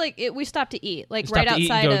A&W. It was like we stopped to eat, like Stop right to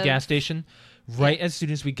eat outside and go to of a gas station. Right as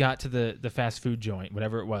soon as we got to the fast food joint,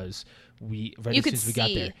 whatever it was, you as soon could as we got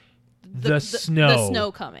see there, the the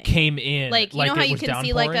snow coming. came in. Like you know how it you was can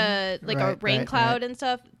see like downpouring? a Right, rain right, cloud right. and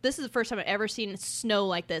stuff. This is the first time I've ever seen snow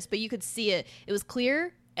like this, but you could see it. It was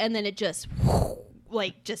clear, and then it just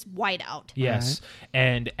like just white out. Yes,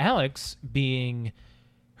 and Alex, being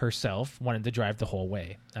herself, wanted to drive the whole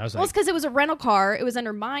way. I was Well, like, it's because it was a rental car. It was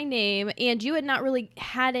under my name, and you had not really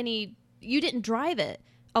had any. You didn't drive it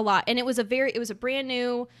a lot, and it was a brand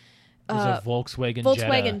new it was a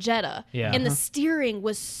Volkswagen Jetta. Yeah. And the steering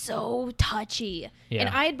was so touchy. Yeah. And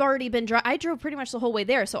I had already been I drove pretty much the whole way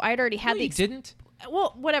there, so I had already had No, the you didn't.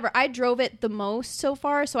 well, whatever. I drove it the most so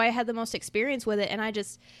far, so I had the most experience with it, and I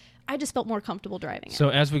just felt more comfortable driving it. So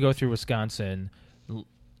as we go through Wisconsin,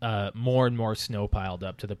 more and more snow piled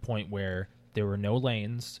up to the point where There were no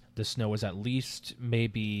lanes. The snow was at least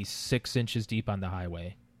maybe 6 inches deep on the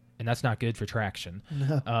highway, and that's not good for traction.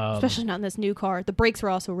 No. Especially not in this new car. The brakes were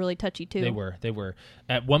also really touchy too. They were.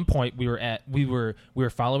 At one point, we were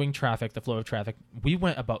following traffic, the flow of traffic. We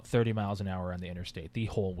went about 30 miles an hour on the interstate the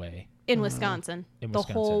whole way. In Wisconsin. The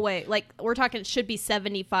whole way. Like, we're talking, it should be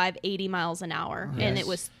 75, 80 miles an hour, and it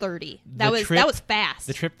was 30. That was fast.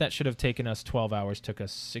 The trip that should have taken us 12 hours took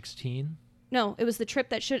us 16. No, it was the trip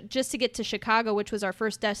that should, just to get to Chicago, which was our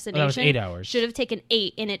first destination. That was 8 hours. Should have taken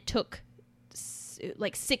 8, and it took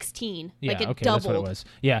like 16. Yeah, like it okay, doubled. that's what it was.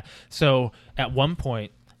 Yeah. So at one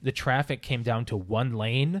point, the traffic came down to one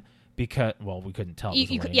lane because, well, we couldn't tell. You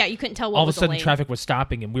couldn't tell what all of a was sudden lane. traffic was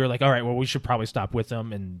stopping, and we were like, all right, well, we should probably stop with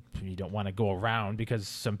them, and you don't want to go around because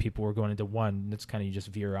some people were going into one. That's kind of, you just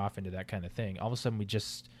veer off into that kind of thing. All of a sudden,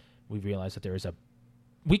 we realized that there was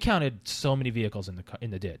we counted so many vehicles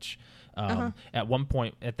in the ditch. At one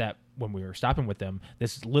point, when we were stopping with them,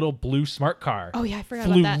 this little blue smart car Oh yeah, I forgot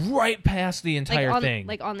flew about that. right past the entire thing.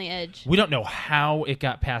 Like on the edge. We don't know how it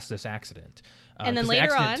got past this accident. And then 'cause later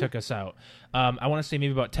the accident on- took us out. I want to say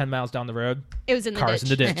maybe about 10 miles down the road, It was in the cars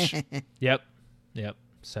ditch. in the ditch. Yep.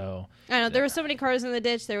 So I know there were so many cars in the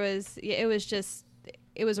ditch.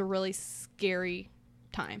 It was a really scary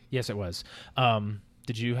time. yes, it was.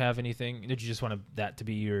 Did you have anything? Did you just want that to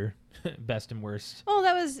be your best and worst? Well,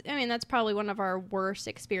 that's probably one of our worst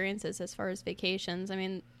experiences as far as vacations. I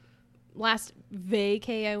mean, last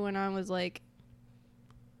vacay I went on was like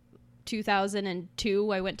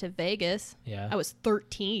 2002. I went to Vegas. Yeah. I was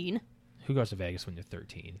 13. Who goes to Vegas when you're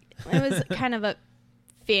 13? It was kind of a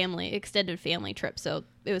extended family trip. So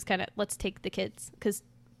it was kind of, let's take the kids because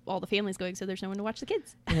all the family's going, so there's no one to watch the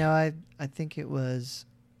kids. I think it was,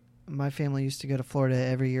 my family used to go to Florida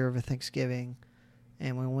every year over Thanksgiving,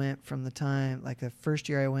 and we went from the time, like the first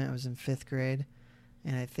year I went, I was in 5th grade,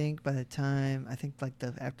 and I think by the time, after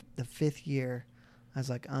the 5th year, I was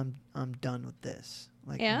like, I'm done with this.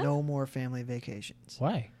 Like, no more family vacations.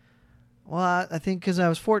 Why? Well, I think because I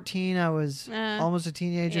was 14, I was almost a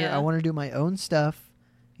teenager. Yeah. I wanted to do my own stuff.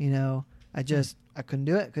 I couldn't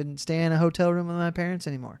do it. Couldn't stay in a hotel room with my parents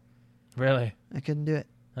anymore. Really? I couldn't do it.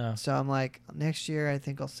 Oh, So I'm like, next year I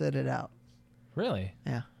think I'll sit it out. really?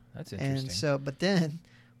 Yeah. That's interesting. And so, but then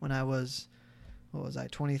when I was,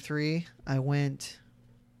 23, I went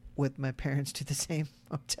with my parents to the same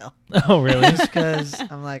hotel. Oh, really? Just because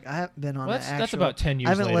I'm like, I haven't been on Well, an that's actual. about 10 years I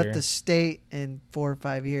haven't later. left the state in 4 or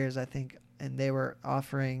 5 years, I think. And they were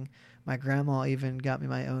offering, my grandma even got me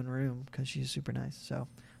my own room because she's super nice. So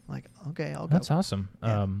I'm like, okay, I'll go. That's awesome.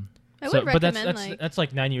 Yeah. I would but recommend, that's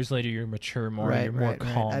like 9 years later. You're mature more. Right, You're more right,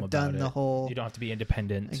 right. calm I've about done it. the whole. You don't have to be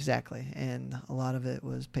independent. Exactly. And a lot of it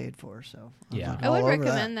was paid for. So Yeah. I would all over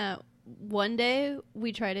recommend that one day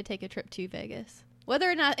we try to take a trip to Vegas. Whether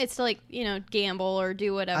or not it's to, like, gamble or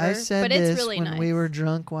do whatever. I said but it's this really when nice. we were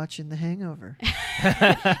drunk watching The Hangover.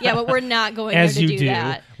 Yeah, but we're not going As there you to do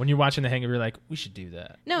that. when you're watching The Hangover, you're like, we should do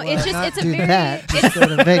that. No, Well, it's just not it's a do very that. it's Just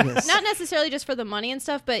go to Vegas. not necessarily just for the money and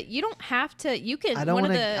stuff, but you don't have to. You can. I don't one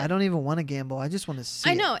want of to. the, I don't even want to gamble. I just want to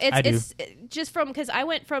see. I know I do. it's just from because I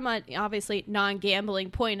went from a obviously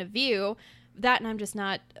non-gambling point of view. That and I'm just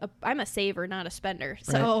not. I'm a saver, not a spender.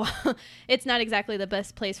 So it's not exactly the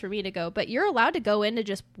best place for me to go. But you're allowed to go in to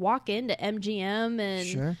just walk into MGM and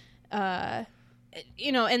Sure. and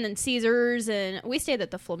then Caesars, and we stayed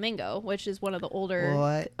at the Flamingo, which is one of the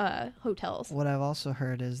older hotels. What I've also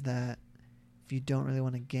heard is that if you don't really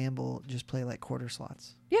want to gamble, just play like quarter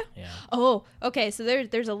slots. Yeah. Yeah. Oh, okay. So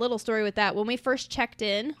there's a little story with that. When we first checked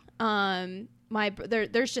in,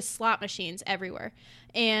 there's just slot machines everywhere,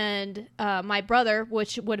 and my brother,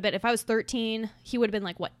 which would have been if I was 13, he would have been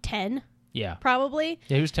like 10 Yeah. probably.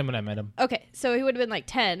 Yeah. He was 10 when I met him. Okay, so he would have been like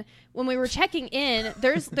 10. When we were checking in,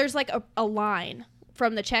 there's like a line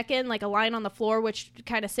from the check-in, like a line on the floor, which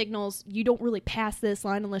kind of signals you don't really pass this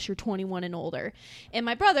line unless you're 21 and older. And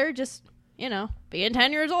my brother, just, being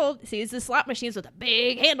 10 years old, sees the slot machines with a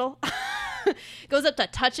big handle, goes up to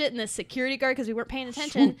touch it, and the security guard, because we weren't paying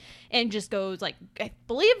attention, and just goes like, I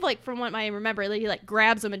believe, like from what I remember, he like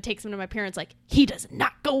grabs him and takes him to my parents, like, he does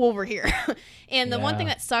not go over here. And the one thing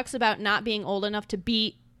that sucks about not being old enough to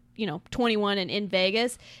beat 21 and in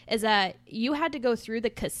Vegas is that you had to go through the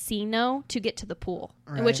casino to get to the pool,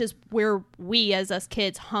 Right. which is where we as us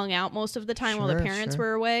kids hung out most of the time while the Sure, parents sure.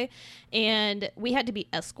 were away, and we had to be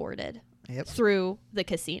escorted Yep. through the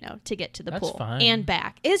casino to get to the That's pool fine. and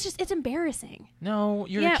back. It's embarrassing. No,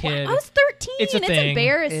 you're Yeah, a kid. I was 13. It's a thing.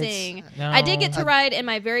 Embarrassing. No. I did get to ride in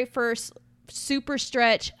my very first super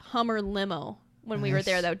stretch Hummer limo when we were Nice.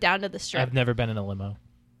 there, though, down to the strip. I've never been in a limo.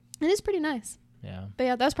 It is pretty nice. Yeah. But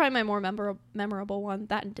yeah, that's probably my more memorable one.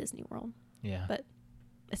 That and Disney World. Yeah. But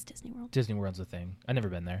it's Disney World. Disney World's a thing. I've never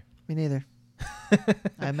been there. Me neither.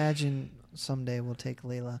 I imagine someday we'll take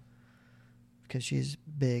Layla because she's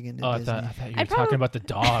big into I Disney. thought you were I'd talking about the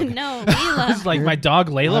dog. No, It's Leela. like my dog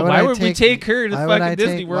Layla. Why would we take her to fucking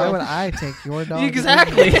Disney Why World? would I take your dog? to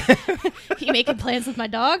Exactly. Disney? You making plans with my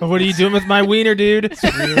dog? What are you doing with my wiener, dude? It's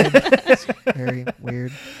weird. It's very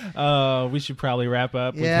weird. We should probably wrap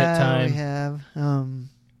up. We've hit Yeah, time. we have.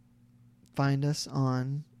 Find us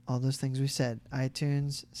on all those things we said: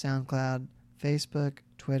 iTunes, SoundCloud, Facebook,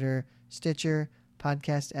 Twitter, Stitcher,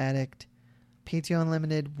 Podcast Addict, PTO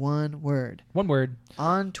Unlimited. One word. One word.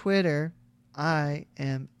 On Twitter, I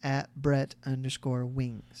am at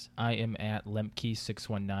Brett_Wings. I am at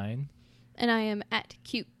Lemke619. And I am at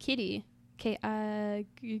Cute Kitty. I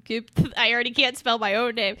already can't spell my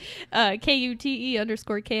own name.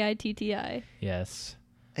 KUTE_KITTI. Yes.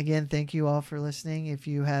 Again, thank you all for listening. If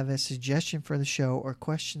you have a suggestion for the show or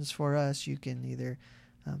questions for us, you can either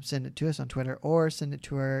send it to us on Twitter or send it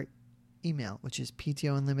to our email, which is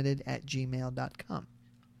ptounlimited@gmail.com.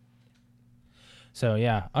 So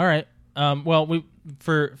yeah. All right. Well, we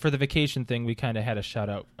for the vacation thing, we kind of had a shout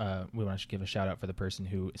out. We want to give a shout out for the person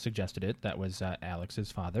who suggested it. That was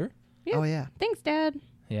Alex's father. Yeah. Oh, yeah. Thanks, Dad.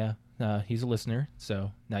 Yeah. He's a listener,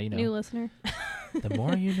 so now you know. New listener. The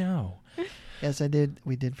more you know. Yes, I did.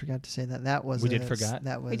 We did forgot to say that. That was We did forgot?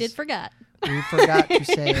 That was We did forgot. We forgot to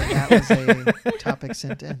say that was a topic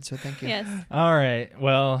sent in. So thank you. Yes. All right.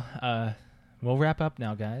 Well, we'll wrap up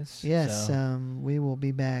now, guys. Yes. So, We will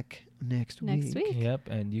be back next Next week. yep.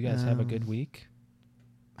 And you guys have a good week.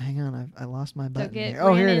 Hang on, I lost my button. Don't get Here.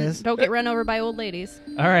 Oh, here it ran in- is. Don't get run over by old ladies.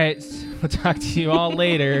 All right. We'll talk to you all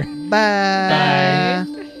later. Bye.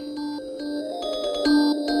 Bye.